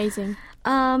Jung-hyun. Amazing.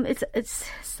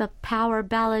 It's a power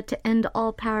ballad to end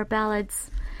all power ballads.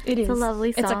 It's a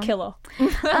lovely song. It's a killer.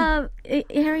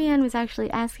 Ariane was actually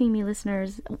asking me,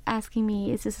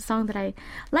 is this a song that I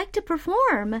like to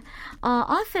perform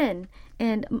often?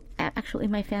 And actually,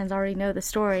 my fans already know the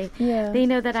story. Yeah. They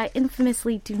know that I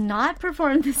infamously do not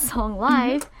perform this song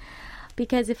live.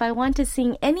 Because if I want to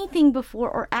sing anything before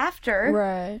or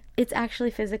after, it's actually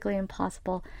physically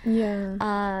impossible.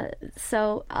 Yeah.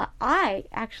 So I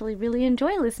actually really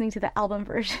enjoy listening to the album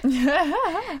version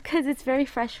because it's very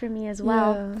fresh for me as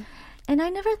well. Yeah. And I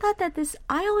never thought that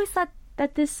I always thought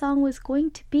that this song was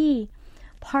going to be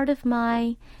part of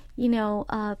my,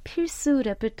 필수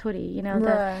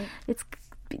repertoire.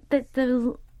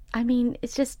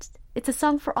 It's a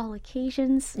song for all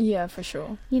occasions. Yeah, for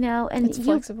sure. And it's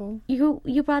flexible.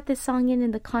 You brought this song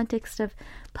in the context of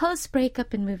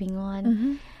post-breakup and moving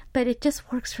on. But it just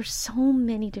works for so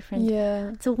many different...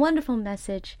 Yeah. It's a wonderful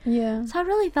message. Yeah. So I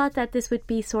really thought that this would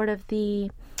be sort of the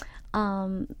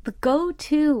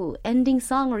go-to ending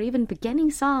song or even beginning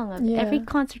song of every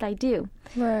concert I do.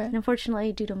 Right. And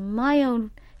unfortunately, due to my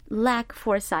own lack of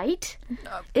foresight,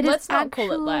 let's not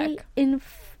call it lack.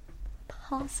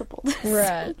 Impossible to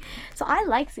sing. So I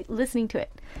like listening to it.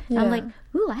 Yeah. I'm like,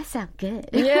 ooh, I sound good.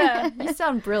 Yeah, you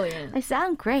sound brilliant. I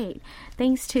sound great.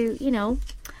 Thanks to,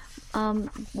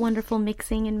 wonderful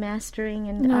mixing and mastering.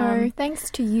 And thanks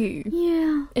to you.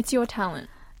 Yeah. It's your talent.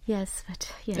 Yes,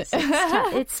 but it's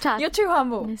tough. It's tough. You're too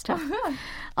humble. It's tough.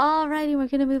 Alrighty, we're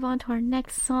going to move on to our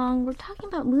next song. We're talking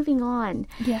about moving on.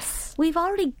 Yes. We've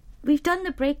done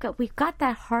the breakup. We've got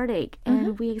that heartache,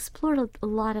 and we explored a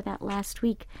lot of that last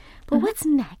week. But what's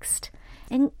next?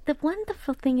 And the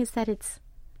wonderful thing is that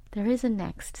there is a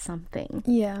next something.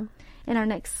 Yeah. And our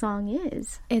next song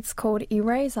is... It's called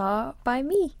Eraser by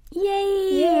me.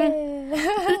 Yay!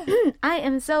 Yeah. I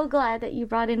am so glad that you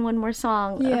brought in one more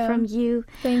song from you.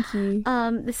 Thank you.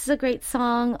 This is a great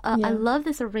song. I love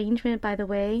this arrangement, by the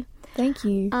way. Thank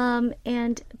you.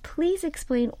 And please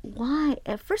explain why.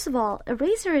 First of all,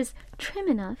 Eraser is trim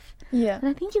enough. Yeah. And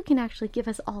I think you can actually give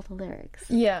us all the lyrics.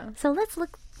 Yeah. So let's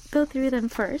go through them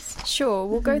first. Sure,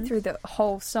 we'll go through the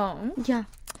whole song. Yeah.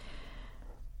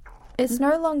 It's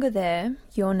no longer there,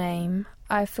 your name,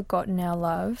 I've forgotten our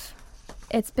love.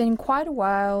 It's been quite a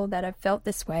while that I've felt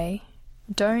this way.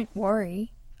 Don't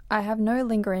worry. I have no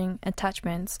lingering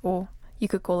attachments, or you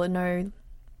could call it no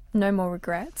more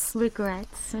regrets.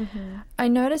 Regrets. I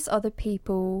notice other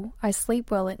people. I sleep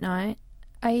well at night.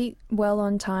 I eat well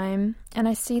on time, and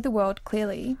I see the world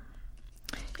clearly.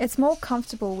 It's more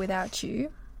comfortable without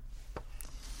you.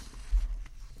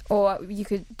 Or you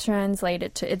could translate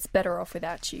it to it's better off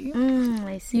without you.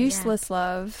 I see. Useless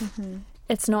love.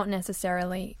 It's not necessary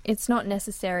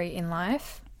in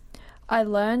life. I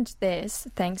learned this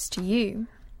thanks to you.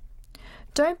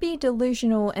 Don't be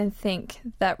delusional and think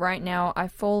that right now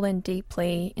I've fallen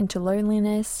deeply into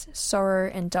loneliness, sorrow,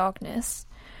 and darkness.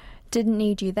 Didn't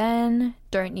need you then,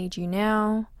 don't need you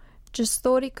now. Just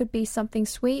thought it could be something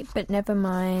sweet, but never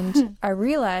mind. I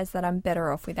realize that I'm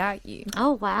better off without you.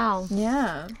 Oh, wow.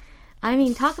 Yeah. I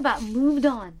mean, talk about moved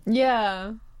on.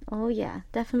 Yeah. Oh, yeah.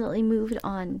 Definitely moved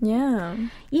on. Yeah.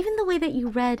 Even the way that you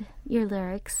read your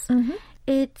lyrics,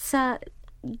 it's,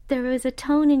 there was a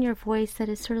tone in your voice that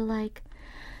is sort of like,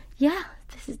 yeah,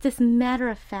 this is this matter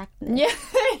of factness.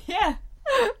 Yeah.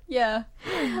 Yeah.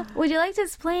 Yeah. Would you like to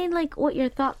explain like what your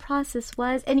thought process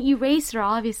was? And eraser,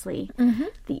 obviously.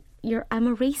 I'm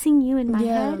erasing you in my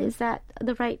head. Is that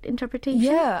the right interpretation?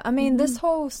 Yeah. I mean, this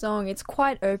whole song, it's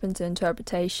quite open to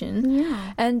interpretation.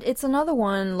 Yeah. And it's another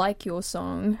one like your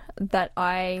song that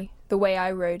the way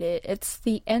I wrote it, it's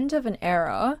the end of an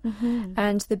era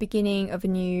and the beginning of a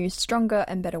new, stronger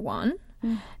and better one.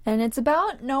 And it's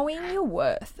about knowing your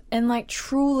worth and like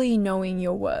truly knowing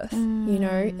your worth. You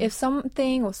know, if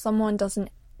something or someone doesn't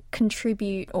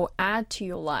contribute or add to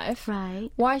your life, Right.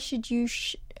 why should you,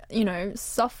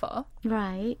 suffer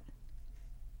Right.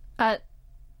 at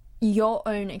your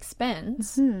own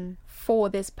expense for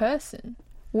this person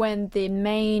when the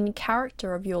main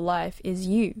character of your life is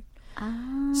you?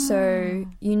 So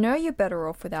you know you're better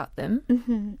off without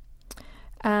them.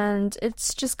 And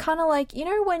it's just kind of like,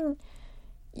 when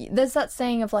there's that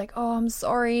saying of like, oh, I'm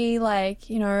sorry, like,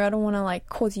 I don't want to like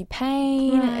cause you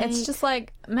pain. Right. It's just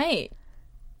like, mate,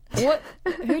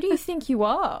 who do you think you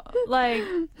are? Like,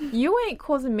 you ain't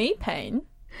causing me pain.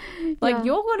 Like,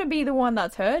 you're going to be the one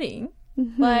that's hurting.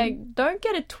 Like, don't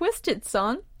get it twisted,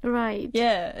 son. Right.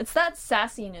 Yeah, it's that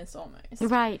sassiness almost.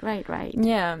 Right.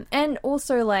 Yeah, and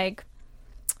also like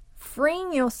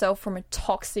freeing yourself from a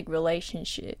toxic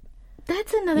relationship.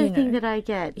 That's another thing that I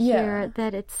get here, Yeah.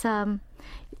 that it's, I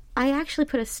actually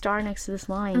put a star next to this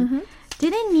line.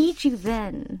 Didn't need you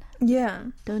then. Yeah.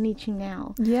 Don't need you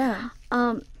now. Yeah.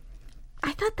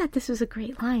 I thought that this was a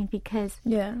great line because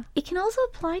Yeah. it can also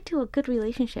apply to a good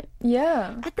relationship.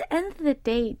 Yeah. At the end of the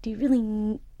day, do you really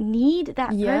need that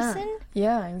person?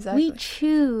 Yeah, exactly. We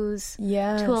choose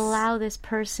Yes. to allow this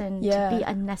person Yeah. to be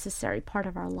a necessary part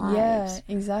of our lives.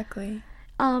 Yeah, exactly.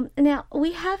 Now,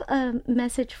 we have a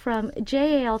message from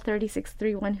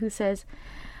JAL3631 who says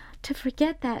to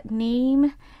forget that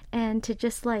name and to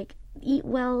just like eat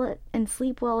well and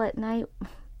sleep well at night,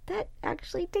 that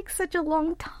actually takes such a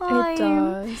long time. It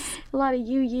does. A lot of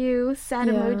sad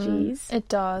emojis. It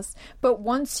does. But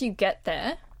once you get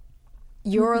there,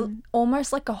 you're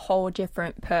almost like a whole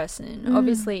different person.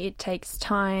 Obviously, it takes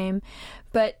time,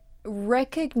 but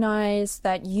recognize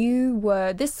that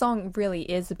this song really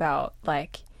is about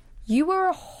like, you were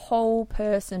a whole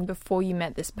person before you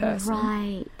met this person.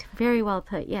 Right. Very well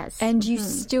put, yes. And you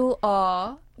still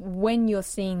are when you're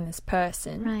seeing this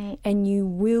person. Right. And you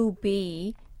will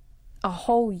be a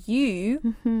whole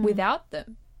you without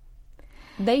them.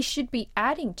 They should be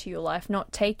adding to your life,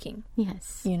 not taking.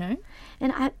 Yes.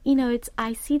 And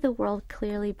I see the world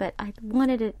clearly, but I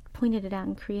pointed it out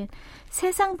in Korean.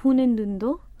 세상 보는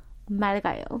눈도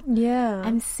맑아요. Yeah.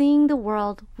 I'm seeing the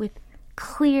world with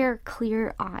clear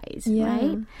eyes,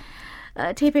 right?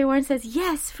 Taipei Warren says,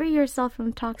 yes, free yourself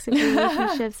from toxic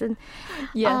relationships. And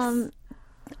yes.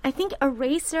 I think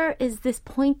eraser is this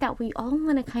point that we all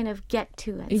want to kind of get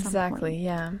to at some point. Exactly,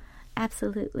 yeah.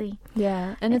 Absolutely.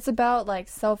 Yeah, and it's about like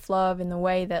self-love in the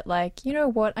way that like, you know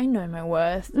what, I know my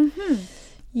worth.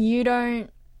 You don't,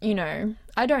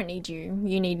 I don't need you,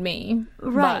 you need me.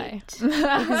 Right.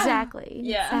 Bye. Exactly.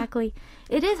 Yeah. Exactly.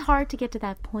 It is hard to get to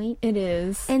that point. It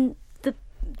is. And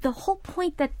the whole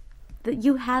point that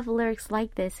you have lyrics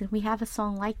like this and we have a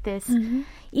song like this,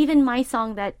 even my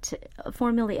song that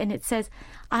formula, and it says,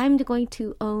 I'm going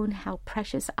to own how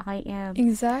precious I am.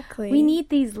 Exactly. We need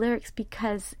these lyrics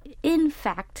because, in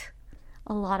fact,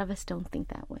 a lot of us don't think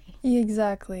that way.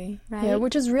 Exactly. Right? Yeah,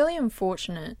 which is really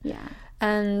unfortunate. Yeah.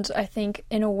 And I think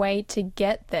in a way to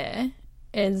get there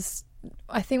is,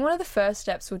 I think one of the first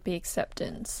steps would be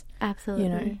acceptance.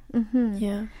 Absolutely.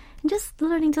 Yeah. and just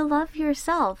learning to love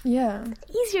yourself. Yeah.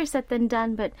 Easier said than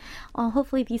done, but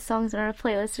hopefully these songs on our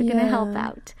playlist are going to help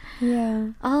out. Yeah.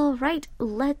 All right,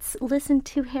 let's listen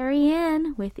to Harry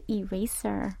Ann with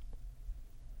Eraser.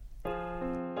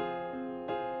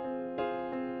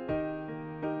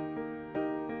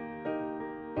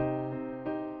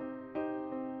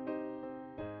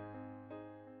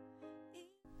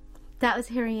 That was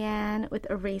Harry Ann with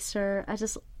Eraser. I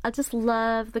just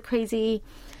love the crazy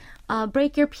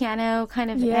break your piano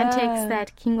kind of antics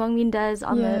that Kim Kwang-min does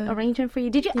on the arrangement for you.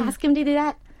 Did you ask him to do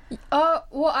that?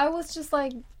 Well, I was just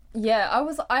like,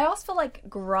 I asked for like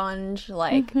grunge,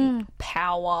 like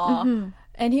power.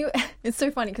 And it's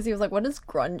so funny because he was like, what does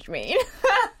grunge mean?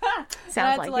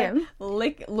 Sounds like him.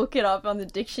 Look it up on the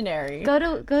dictionary. Go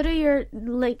to your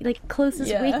like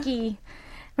closest wiki.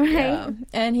 Right. Yeah.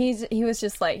 And he was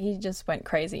just like, he just went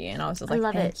crazy, and I was just like,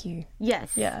 thank you.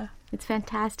 Yes. Yeah. It's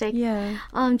fantastic. Yeah.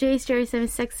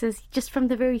 JS76 says, just from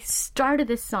the very start of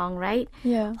this song, right?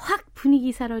 Yeah. 확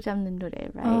분위기 사로잡는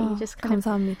노래, right? You just kind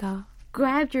감사합니다. of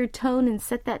grabbed your tone and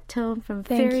set that tone from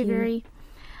Thank very, you. very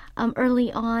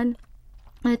early on.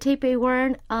 Tape A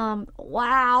Warren,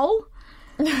 wow.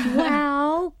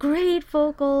 Wow, great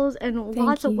vocals and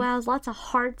lots of wows, lots of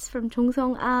hearts from Chung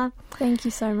Song Ah. Thank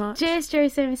you so much.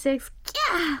 JS76,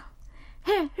 yeah,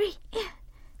 Harry,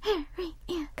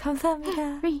 yeah,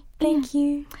 감사합니다. Harry, Thank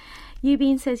you.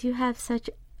 Yubin says you have such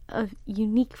a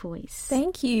unique voice.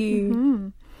 Thank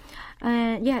you.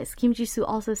 Yes, Kim Ji-soo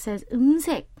also says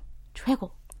음색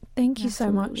최고. Thank you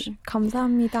so much.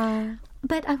 감사합니다.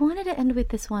 But I wanted to end with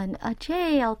this one.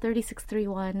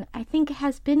 JAL3631, I think,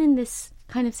 has been in this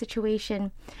kind of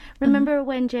situation. Remember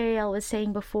when JAL was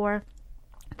saying before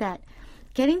that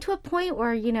getting to a point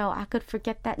where, I could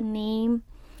forget that name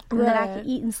and that I could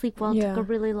eat and sleep well took a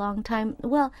really long time.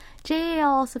 Well,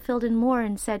 JAL also filled in more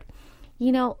and said,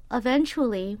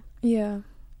 eventually,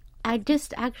 I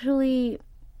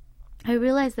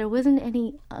realized there wasn't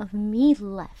any of me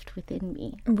left within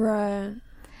me. Right.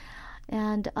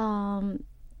 And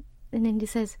then he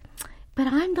says, but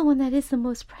I'm the one that is the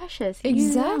most precious.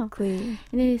 Exactly.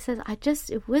 And then he says,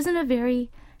 it wasn't a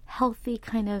very healthy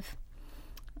kind of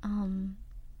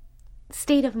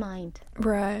state of mind.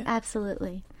 Right.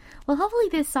 Absolutely. Well, hopefully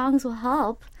these songs will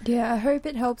help. Yeah, I hope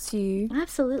it helps you.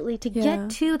 Absolutely. To get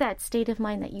to that state of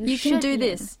mind that you should can do be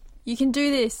this. You can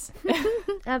do this.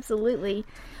 Absolutely.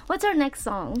 What's our next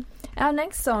song? Our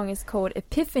next song is called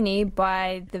Epiphany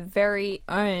by the very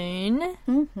own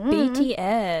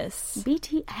BTS.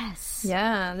 BTS.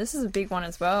 Yeah, this is a big one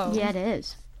as well. Yeah, it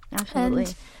is. Absolutely.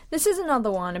 And this is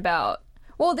another one about,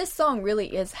 this song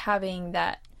really is having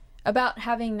that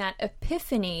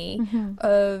epiphany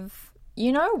of,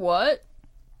 you know what?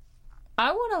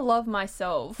 I want to love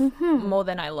myself more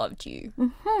than I loved you.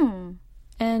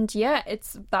 And yeah,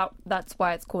 that's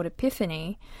why it's called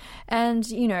Epiphany. And,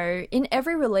 in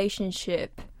every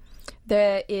relationship,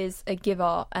 there is a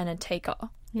giver and a taker.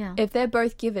 Yeah. If they're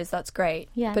both givers, that's great.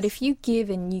 Yes. But if you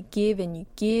give and you give and you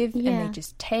give and they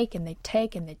just take and they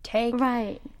take and they take.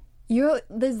 Right.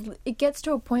 It gets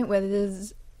to a point where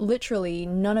there's literally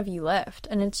none of you left.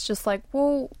 And it's just like,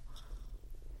 well,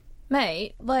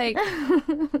 mate, like,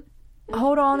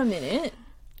 hold on a minute.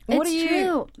 It's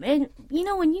true. And,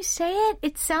 when you say it,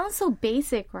 it sounds so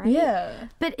basic, right? Yeah.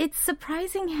 But it's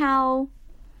surprising how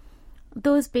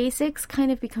those basics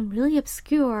kind of become really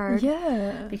obscure.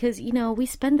 Yeah. Because, we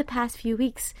spend the past few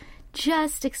weeks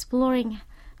just exploring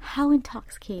how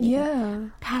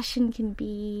intoxicating passion can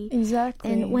be.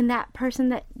 Exactly. And when that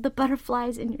person, the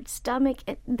butterflies in your stomach,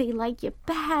 they like you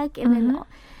back. And then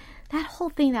that whole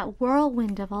thing, that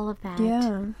whirlwind of all of that.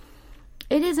 Yeah.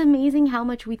 It is amazing how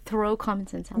much we throw common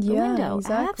sense out the window.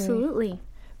 Exactly. Absolutely.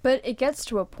 But it gets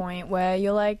to a point where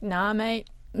you're like, nah, mate,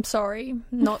 I'm sorry.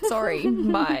 Not sorry.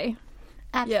 Bye.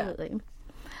 Absolutely.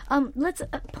 Yeah. Let's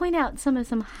point out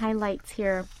some highlights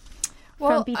here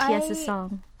from BTS's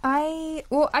song. I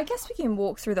guess we can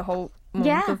walk through the whole,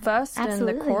 the verse and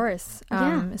the chorus,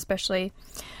 especially.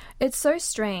 It's so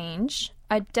strange.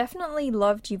 I definitely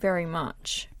loved you very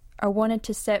much. I wanted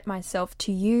to set myself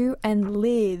to you and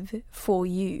live for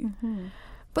you.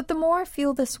 But the more I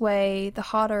feel this way, the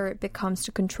harder it becomes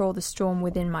to control the storm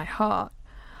within my heart.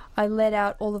 I let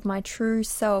out all of my true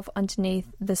self underneath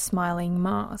the smiling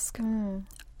mask.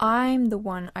 I'm the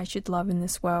one I should love in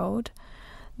this world.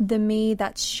 The me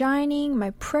that's shining,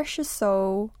 my precious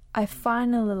soul. I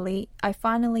finally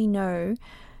know,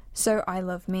 so I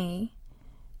love me.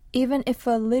 Even if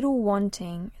a little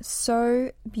wanting,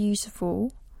 so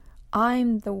beautiful,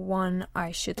 I'm the one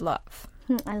I should love.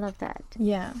 I love that.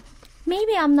 Yeah.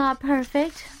 Maybe I'm not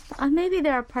perfect. Maybe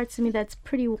there are parts of me that's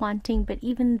pretty wanting, but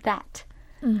even that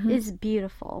is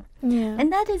beautiful. Yeah.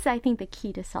 And that is, I think, the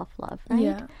key to self-love, right?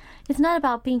 Yeah. It's not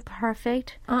about being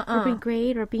perfect or being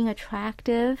great or being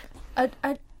attractive.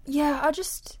 I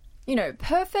just,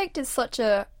 perfect is such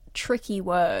a tricky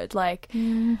word. Like,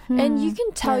 and you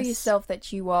can tell yourself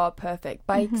that you are perfect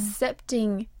by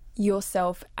accepting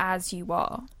yourself as you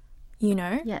are.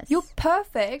 Yes. You're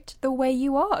perfect the way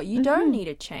you are. You don't need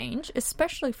a change,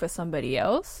 especially for somebody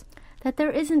else. That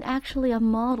there isn't actually a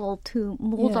model to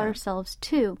mold ourselves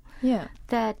to. Yeah.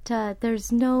 That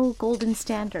there's no golden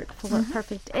standard for what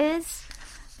perfect is,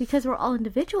 because we're all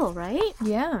individual, right?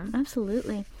 Yeah.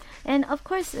 Absolutely. And of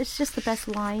course, it's just the best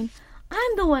line.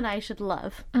 I'm the one I should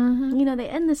love. They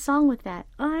end the song with that.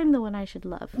 I'm the one I should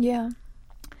love. Yeah.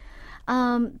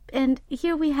 And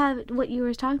here we have what you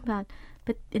were talking about,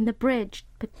 but in the bridge.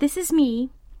 But this is me,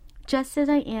 just as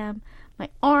I am, my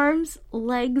arms,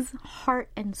 legs, heart,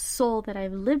 and soul that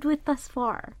I've lived with thus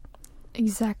far.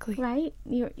 Exactly. Right?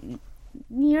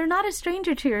 You're not a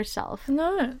stranger to yourself.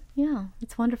 No. Yeah,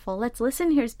 it's wonderful. Let's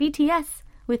listen. Here's BTS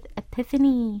with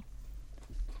Epiphany.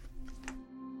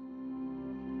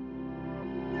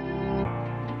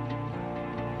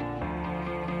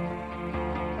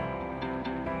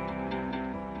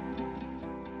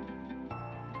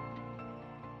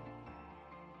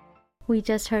 We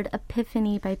just heard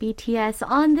Epiphany by BTS.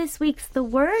 On this week's The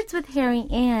Words with Harry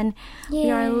Ann,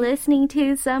 we are listening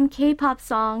to some K-pop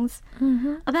songs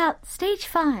about stage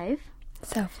 5.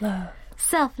 Self-love.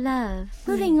 Self-love.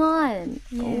 Moving on.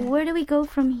 Where do we go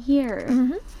from here?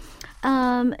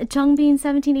 Jungbean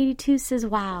 1782 says,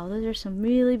 wow, those are some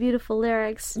really beautiful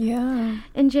lyrics. Yeah.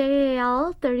 And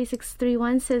JAL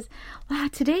 3631 says, wow,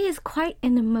 today is quite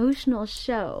an emotional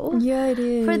show. Yeah, it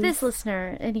is. For this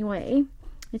listener, anyway.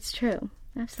 It's true.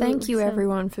 Absolutely. Thank you,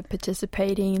 everyone, for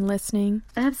participating and listening.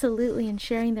 Absolutely, and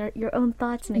sharing your own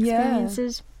thoughts and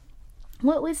experiences.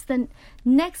 What was the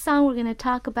next song we're going to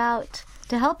talk about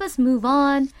to help us move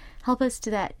on, help us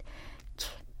to that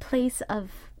place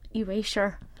of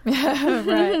erasure?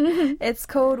 Right. It's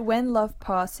called When Love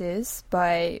Passes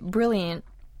by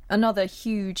another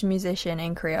huge musician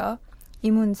in Korea,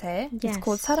 Imunse. It's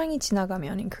called 사랑이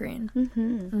지나가면 in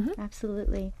Korean.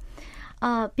 Absolutely.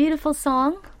 Beautiful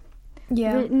song.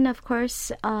 Yeah. Written, of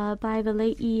course, by the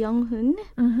late Lee Young-hoon.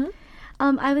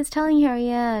 I was telling Harry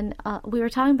Ann, we were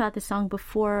talking about this song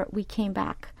before we came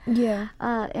back. Yeah.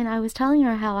 And I was telling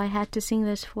her how I had to sing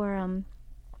this for,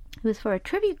 it was for a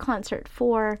tribute concert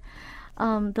for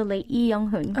the late Lee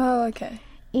Young-hoon. Oh, okay.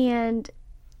 And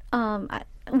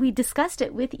we discussed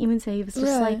it with Imunse. He was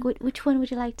just like, which one would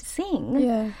you like to sing?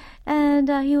 Yeah. And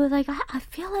he was like, I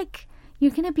feel like you're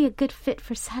going to be a good fit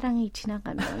for 사랑이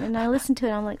지나가면. And I listened to it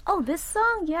and I'm like, oh, this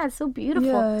song, yeah, it's so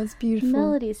beautiful. Yeah, it's beautiful.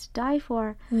 Melodies to die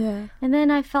for. Yeah. And then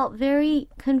I felt very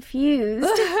confused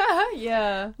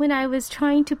yeah. when I was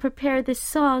trying to prepare this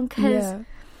song because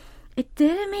it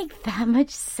didn't make that much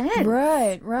sense.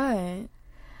 Right.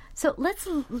 So let's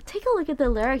take a look at the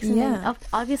lyrics and then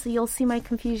obviously you'll see my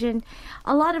confusion.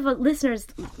 A lot of listeners,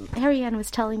 Harry Ann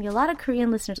was telling me, a lot of Korean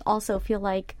listeners also feel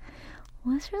like,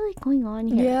 what's really going on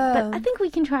here? Yeah. But I think we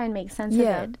can try and make sense of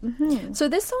it. So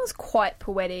this song's quite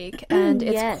poetic and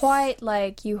it's quite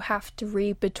like you have to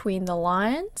read between the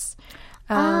lines.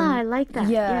 I like that.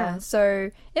 Yeah. So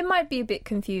it might be a bit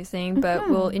confusing, but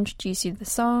we'll introduce you to the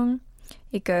song.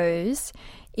 It goes,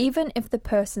 even if the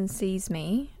person sees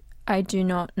me, I do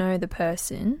not know the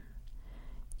person.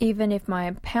 Even if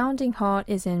my pounding heart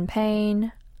is in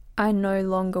pain, I no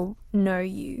longer know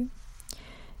you.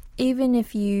 Even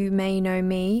if you may know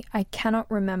me, I cannot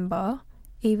remember.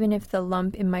 Even if the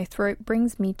lump in my throat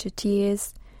brings me to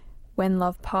tears, when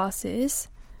love passes,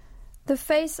 the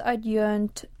face I'd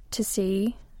yearned to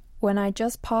see when I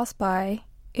just passed by,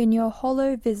 in your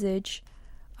hollow visage,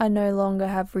 I no longer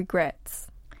have regrets.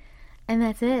 And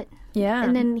that's it. Yeah.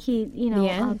 And then he,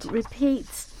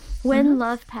 repeats, when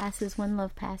love passes, when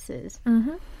love passes.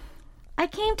 I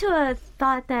came to a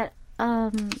thought that,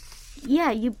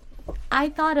 I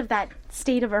thought of that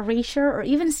state of erasure or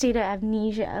even state of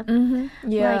amnesia.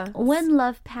 Yeah. Like when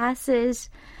love passes,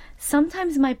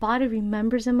 sometimes my body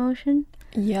remembers emotion.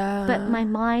 Yeah. But my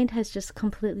mind has just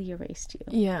completely erased you.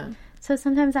 Yeah. So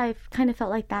sometimes I've kind of felt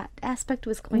like that aspect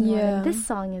was going on in this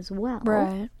song as well.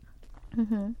 Right.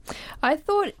 I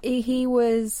thought he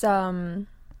was, I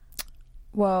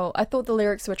thought the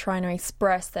lyrics were trying to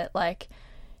express that, like,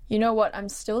 you know what, I'm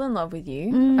still in love with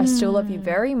you. I still love you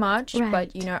very much,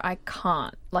 but, I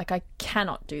can't. Like, I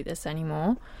cannot do this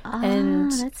anymore.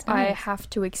 And that's nice. I have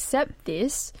to accept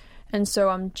this. And so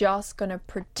I'm just going to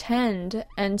pretend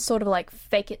and sort of like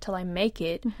fake it till I make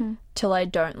it till I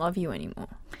don't love you anymore.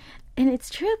 And it's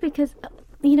true because,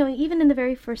 even in the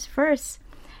very first verse,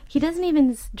 He doesn't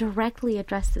even directly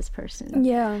address this person.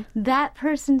 Yeah. That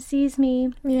person sees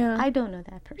me. Yeah. I don't know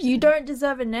that person. You don't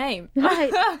deserve a name.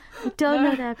 Right. I don't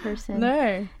know that person.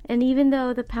 No. And even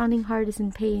though the pounding heart is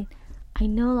in pain, I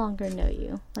no longer know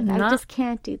you. Like, I just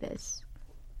can't do this.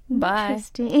 Bye.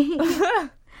 Interesting.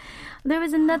 There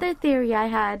was another theory I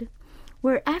had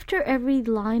where after every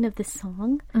line of the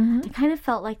song, I kind of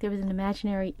felt like there was an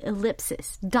imaginary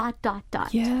ellipsis, ...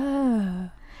 Yeah.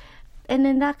 And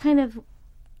then that kind of,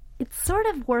 it sort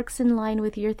of works in line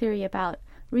with your theory about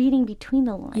reading between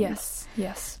the lines. Yes.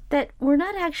 Yes. That we're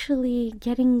not actually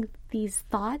getting these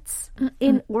thoughts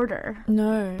in order.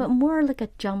 No. But more like a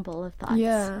jumble of thoughts.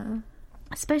 Yeah.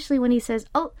 Especially when he says,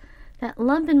 oh, that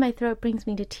lump in my throat brings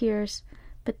me to tears.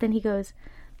 But then he goes,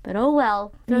 but oh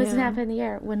well, throws his hand up in the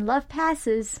air. When love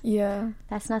passes,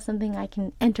 that's not something I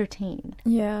can entertain.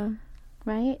 Yeah.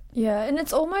 Right? Yeah. And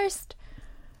it's almost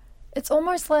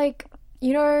like,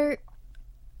 you know,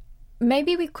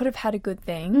 maybe we could have had a good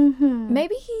thing.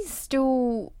 Maybe he's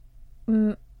still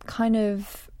kind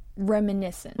of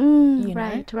reminiscent. You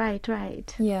know?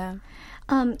 Right. Yeah.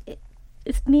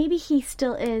 Maybe he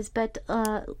still is, but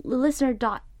listener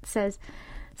Dot says,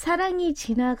 사랑이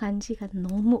지나간 지가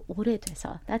너무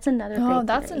오래돼서. That's another great Oh,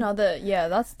 that's theory. another,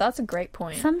 that's a great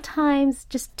point. Sometimes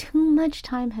just too much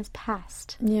time has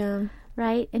passed. Yeah.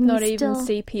 Right? And Not you even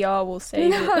still... CPR will save it.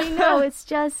 No, I know. It's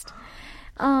just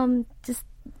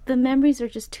the memories are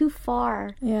just too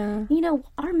far. Yeah. You know,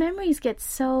 our memories get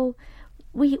so...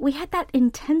 We had that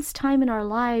intense time in our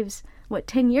lives,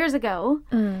 10 years ago?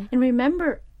 And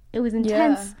remember, it was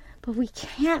intense, but we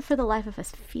can't for the life of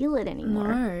us feel it anymore.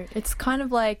 No. It's kind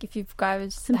of like if you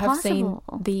guys have seen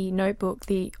The Notebook,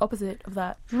 the opposite of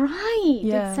that. Right.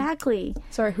 Yeah. Exactly.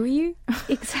 Sorry, who are you?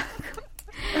 Exactly.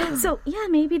 So, yeah,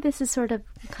 maybe this is sort of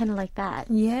kind of like that.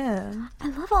 Yeah. I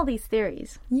love all these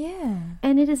theories. Yeah.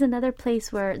 And it is another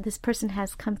place where this person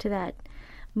has come to that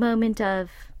moment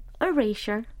of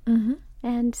erasure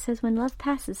and says, when love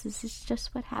passes, this is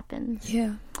just what happens.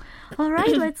 Yeah. All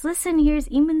right, let's listen. Here's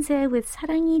이문세 with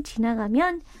사랑이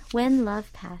지나가면 when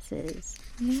love passes.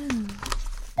 Yeah.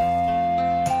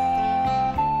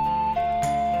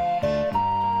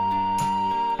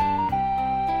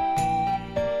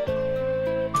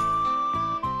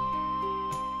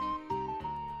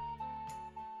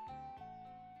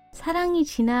 사랑이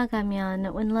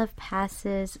지나가면 when love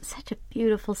passes. Such a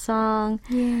beautiful song.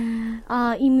 Yeah.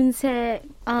 이문세.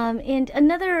 And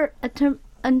another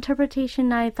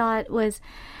interpretation I thought was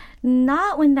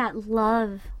not when that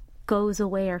love goes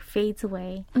away or fades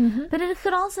away, but it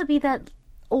could also be that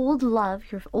old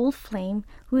love, your old flame,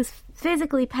 who is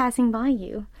physically passing by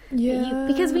you. Yeah.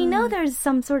 Because we know there's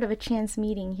some sort of a chance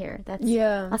meeting here that's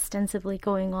Yeah. ostensibly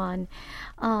going on.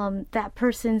 That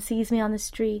person sees me on the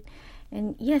street,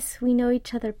 and yes, we know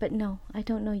each other, but no, I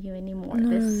don't know you anymore.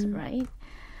 This, right?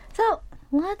 So,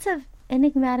 lots of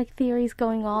enigmatic theories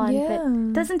going on,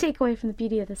 but doesn't take away from the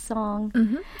beauty of the song.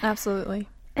 Absolutely.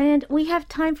 And we have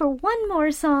time for one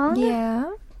more song.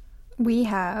 Yeah. We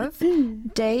have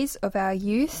Days of Our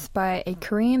Youth by a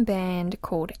Korean band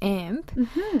called AMP.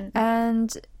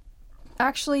 And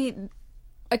actually,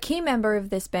 a key member of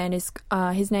this band is,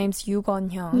 his name's Yoo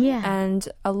Gon-hyung. Yeah. And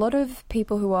a lot of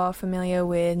people who are familiar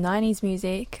with 90s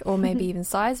music, or maybe even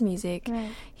Psy's music,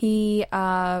 he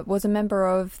was a member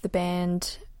of the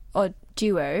band, or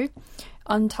duo,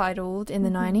 Untitled in the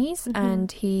 90s,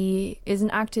 and he is an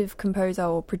active composer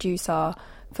or producer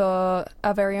for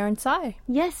our very own Psy.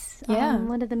 Yes. Yeah.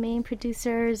 One of the main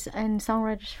producers and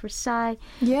songwriters for Psy.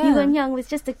 Yeah. Yoo Gon-hyung was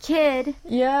just a kid.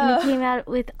 Yeah. And he came out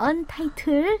with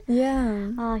Untitled.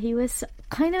 Yeah. He was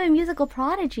kind of a musical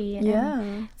prodigy. And Yeah.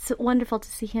 it's wonderful to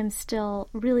see him still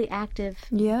really active,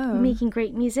 Yeah. making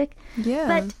great music. Yeah.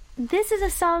 But this is a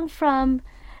song from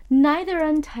neither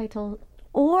Untitled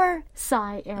or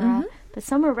Psy era, but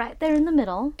somewhere right there in the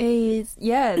middle. Is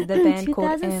the band called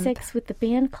AMP. 2006 with the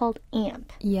band called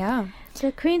AMP. Yeah.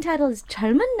 The Korean title is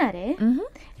젊은 날에.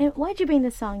 And why'd you bring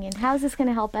this song in? How's this going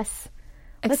to help us?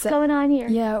 What's going on here?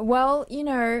 Yeah, well, you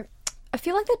know, I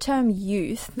feel like the term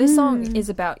youth, this song is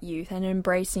about youth and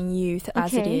embracing youth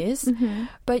as it is.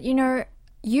 But, you know,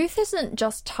 youth isn't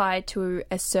just tied to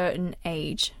a certain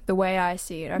age, the way I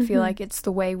see it. I feel like it's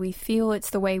the way we feel,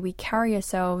 it's the way we carry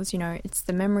ourselves, you know, it's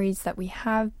the memories that we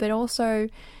have, but also,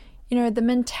 you know, the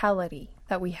mentality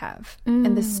that we have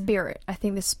and the spirit. I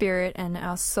think the spirit and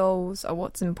our souls are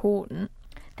what's important.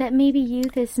 That maybe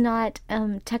youth is not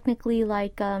technically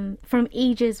like from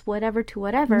ages whatever to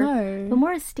whatever, No. but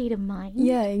more a state of mind.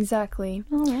 Yeah, exactly.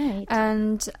 All right.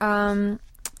 And,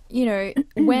 you know,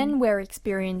 when we're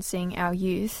experiencing our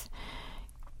youth,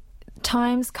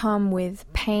 times come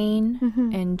with pain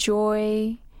and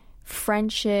joy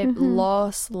friendship,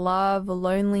 loss, love,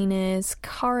 loneliness,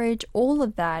 courage, all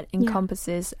of that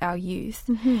encompasses our youth.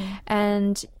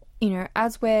 And, you know,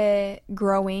 as we're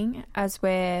growing, as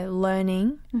we're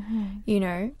learning, you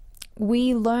know,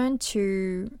 we learn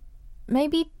to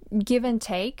maybe give and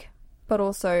take, but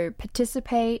also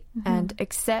participate and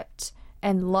accept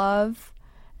and love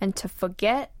and to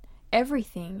forget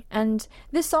everything. And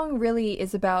this song really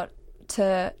is about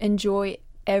to enjoy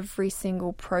every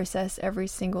single process, every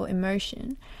single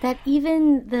emotion. That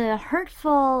even the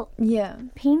hurtful, Yeah.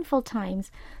 painful times,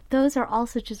 those are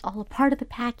also just all a part of the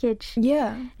package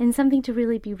Yeah. and something to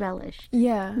really be relished.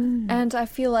 Yeah. And I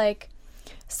feel like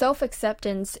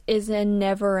self-acceptance is a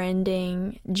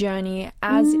never-ending journey,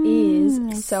 as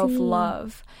is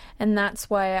self-love. And that's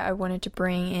why I wanted to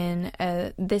bring in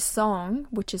this song,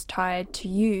 which is tied to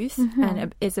youth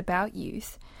and is about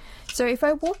youth. So if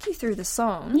I walk you through the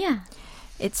song,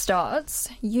 it starts,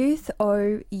 "Youth,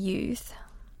 oh youth,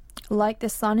 like the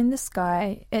sun in the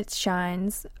sky, it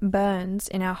shines, burns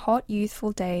in our hot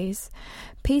youthful days.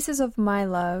 Pieces of my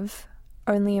love,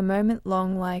 only a moment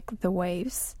long like the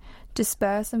waves,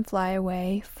 disperse and fly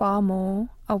away, far more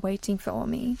are waiting for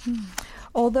me.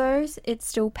 Although it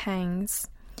still pangs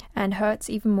and hurts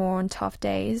even more on tough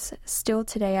days, still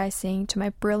today I sing to my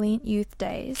brilliant youth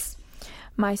days.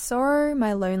 My sorrow,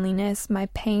 my loneliness, my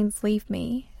pains leave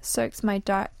me, soaks my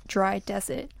dry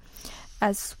desert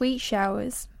as sweet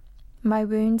showers, my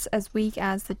wounds as weak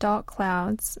as the dark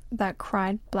clouds that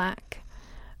cried black.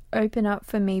 Open up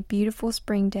for me beautiful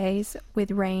spring days with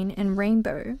rain and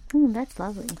rainbow." That's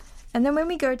lovely. And then when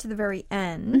we go to the very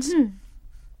end,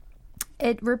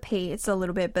 it repeats a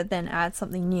little bit, but then adds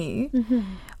something new.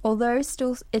 Although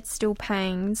it still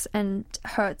pangs and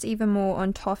hurts even more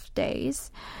on tough days,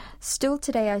 still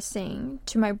today I sing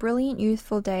to my brilliant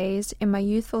youthful days. In my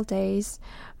youthful days,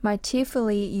 my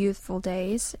tearfully youthful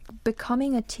days,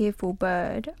 becoming a tearful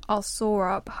bird, I'll soar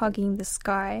up, hugging the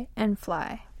sky and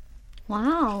fly.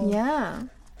 Wow. Yeah.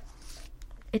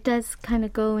 It does kind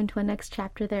of go into a next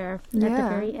chapter there at the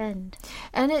very end.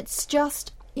 And it's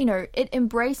just, you know, it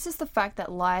embraces the fact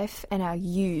that life and our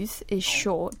youth is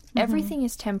short. Everything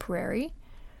is temporary,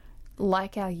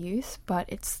 like our youth, but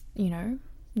it's, you know,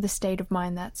 the state of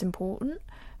mind that's important.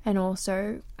 And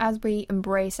also, as we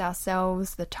embrace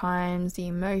ourselves, the times, the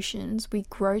emotions, we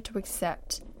grow to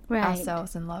accept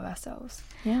ourselves and love ourselves.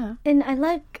 Yeah. And I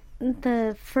like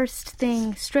the first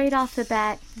thing straight off the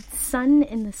bat, sun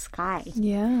in the sky.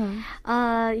 Yeah.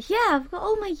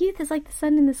 Oh, my youth is like the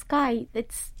sun in the sky.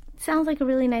 It sounds like a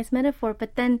really nice metaphor,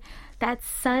 but then that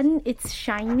sun, it's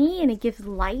shiny and it gives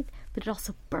light, but it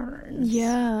also burns.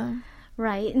 Yeah.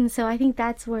 Right? And so I think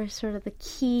that's where sort of the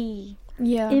key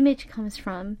Yeah. image comes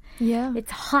from. Yeah.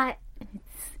 It's hot,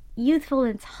 it's youthful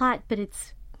and it's hot, but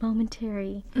it's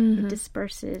momentary. It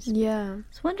disperses. Yeah.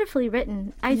 It's wonderfully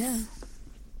written. I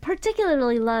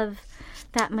particularly love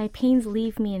that my pains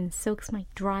leave me and soaks my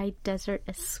dry desert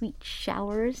as sweet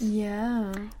showers.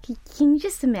 Yeah. Can you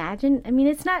just imagine? I mean,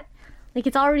 it's not like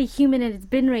it's already humid and it's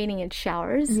been raining in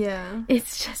showers. Yeah.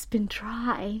 It's just been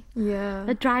dry. Yeah.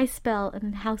 A dry spell, and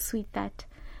then how sweet that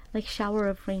like shower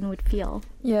of rain would feel.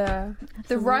 Yeah.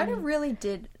 The writer really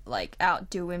did like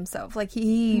outdo himself. Like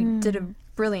he did a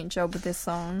brilliant job with this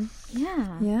song.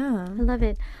 Yeah. Yeah. I love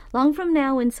it. Long from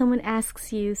now, when someone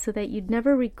asks you so that you'd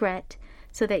never regret,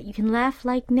 so that you can laugh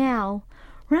like now,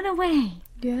 run away.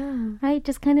 Yeah. Right?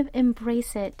 Just kind of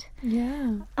embrace it.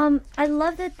 Yeah. I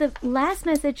love that the last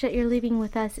message that you're leaving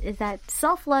with us is that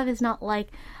self-love is not like,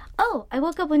 oh, I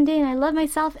woke up one day and I love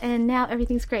myself and now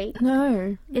everything's great.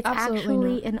 No. It's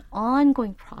absolutely actually not. an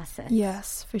ongoing process.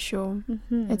 Yes, for sure.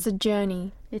 It's a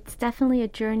journey. It's definitely a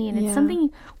journey, and it's something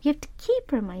we have to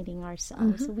keep reminding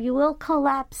ourselves. We will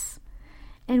collapse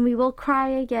and we will cry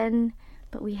again,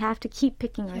 but we have to keep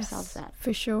picking ourselves up.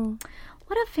 For sure.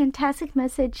 What a fantastic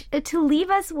message to leave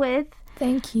us with.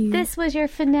 Thank you. This was your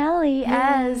finale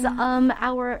as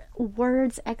our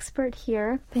words expert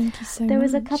here. Thank you so much. There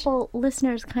was a couple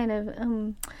listeners kind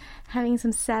of having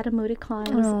some sad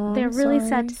emoticons. Oh, They're really sorry.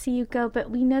 sad to see you go, but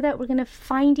we know that we're going to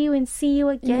find you and see you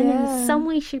again in some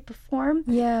way, shape, or form.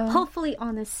 Yeah. Hopefully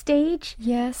on the stage.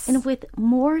 Yes. And with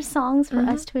more songs for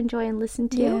us to enjoy and listen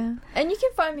to. Yeah. And you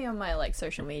can find me on my like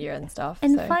social media and stuff.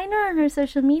 And so. find her on her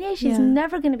social media. She's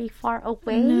never going to be far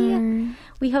away. No.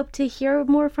 We hope to hear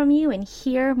more from you and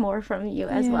hear more from you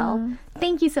as well.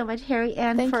 Thank you so much, Harry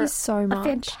Ann, Thank for you so much. a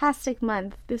fantastic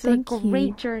month. This Thank is a you.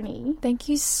 great journey. Thank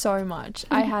you so much.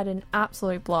 I had an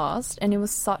absolute blast and it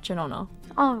was such an honor.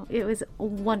 Oh, it was a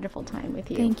wonderful time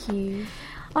with you. Thank you.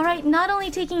 All right, not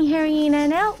only taking Harry and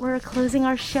Ann out, we're closing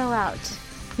our show out.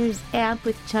 Here's Amp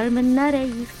with 젊은 날의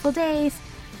Youthful Days.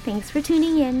 Thanks for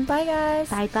tuning in. Bye, guys.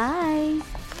 Bye bye.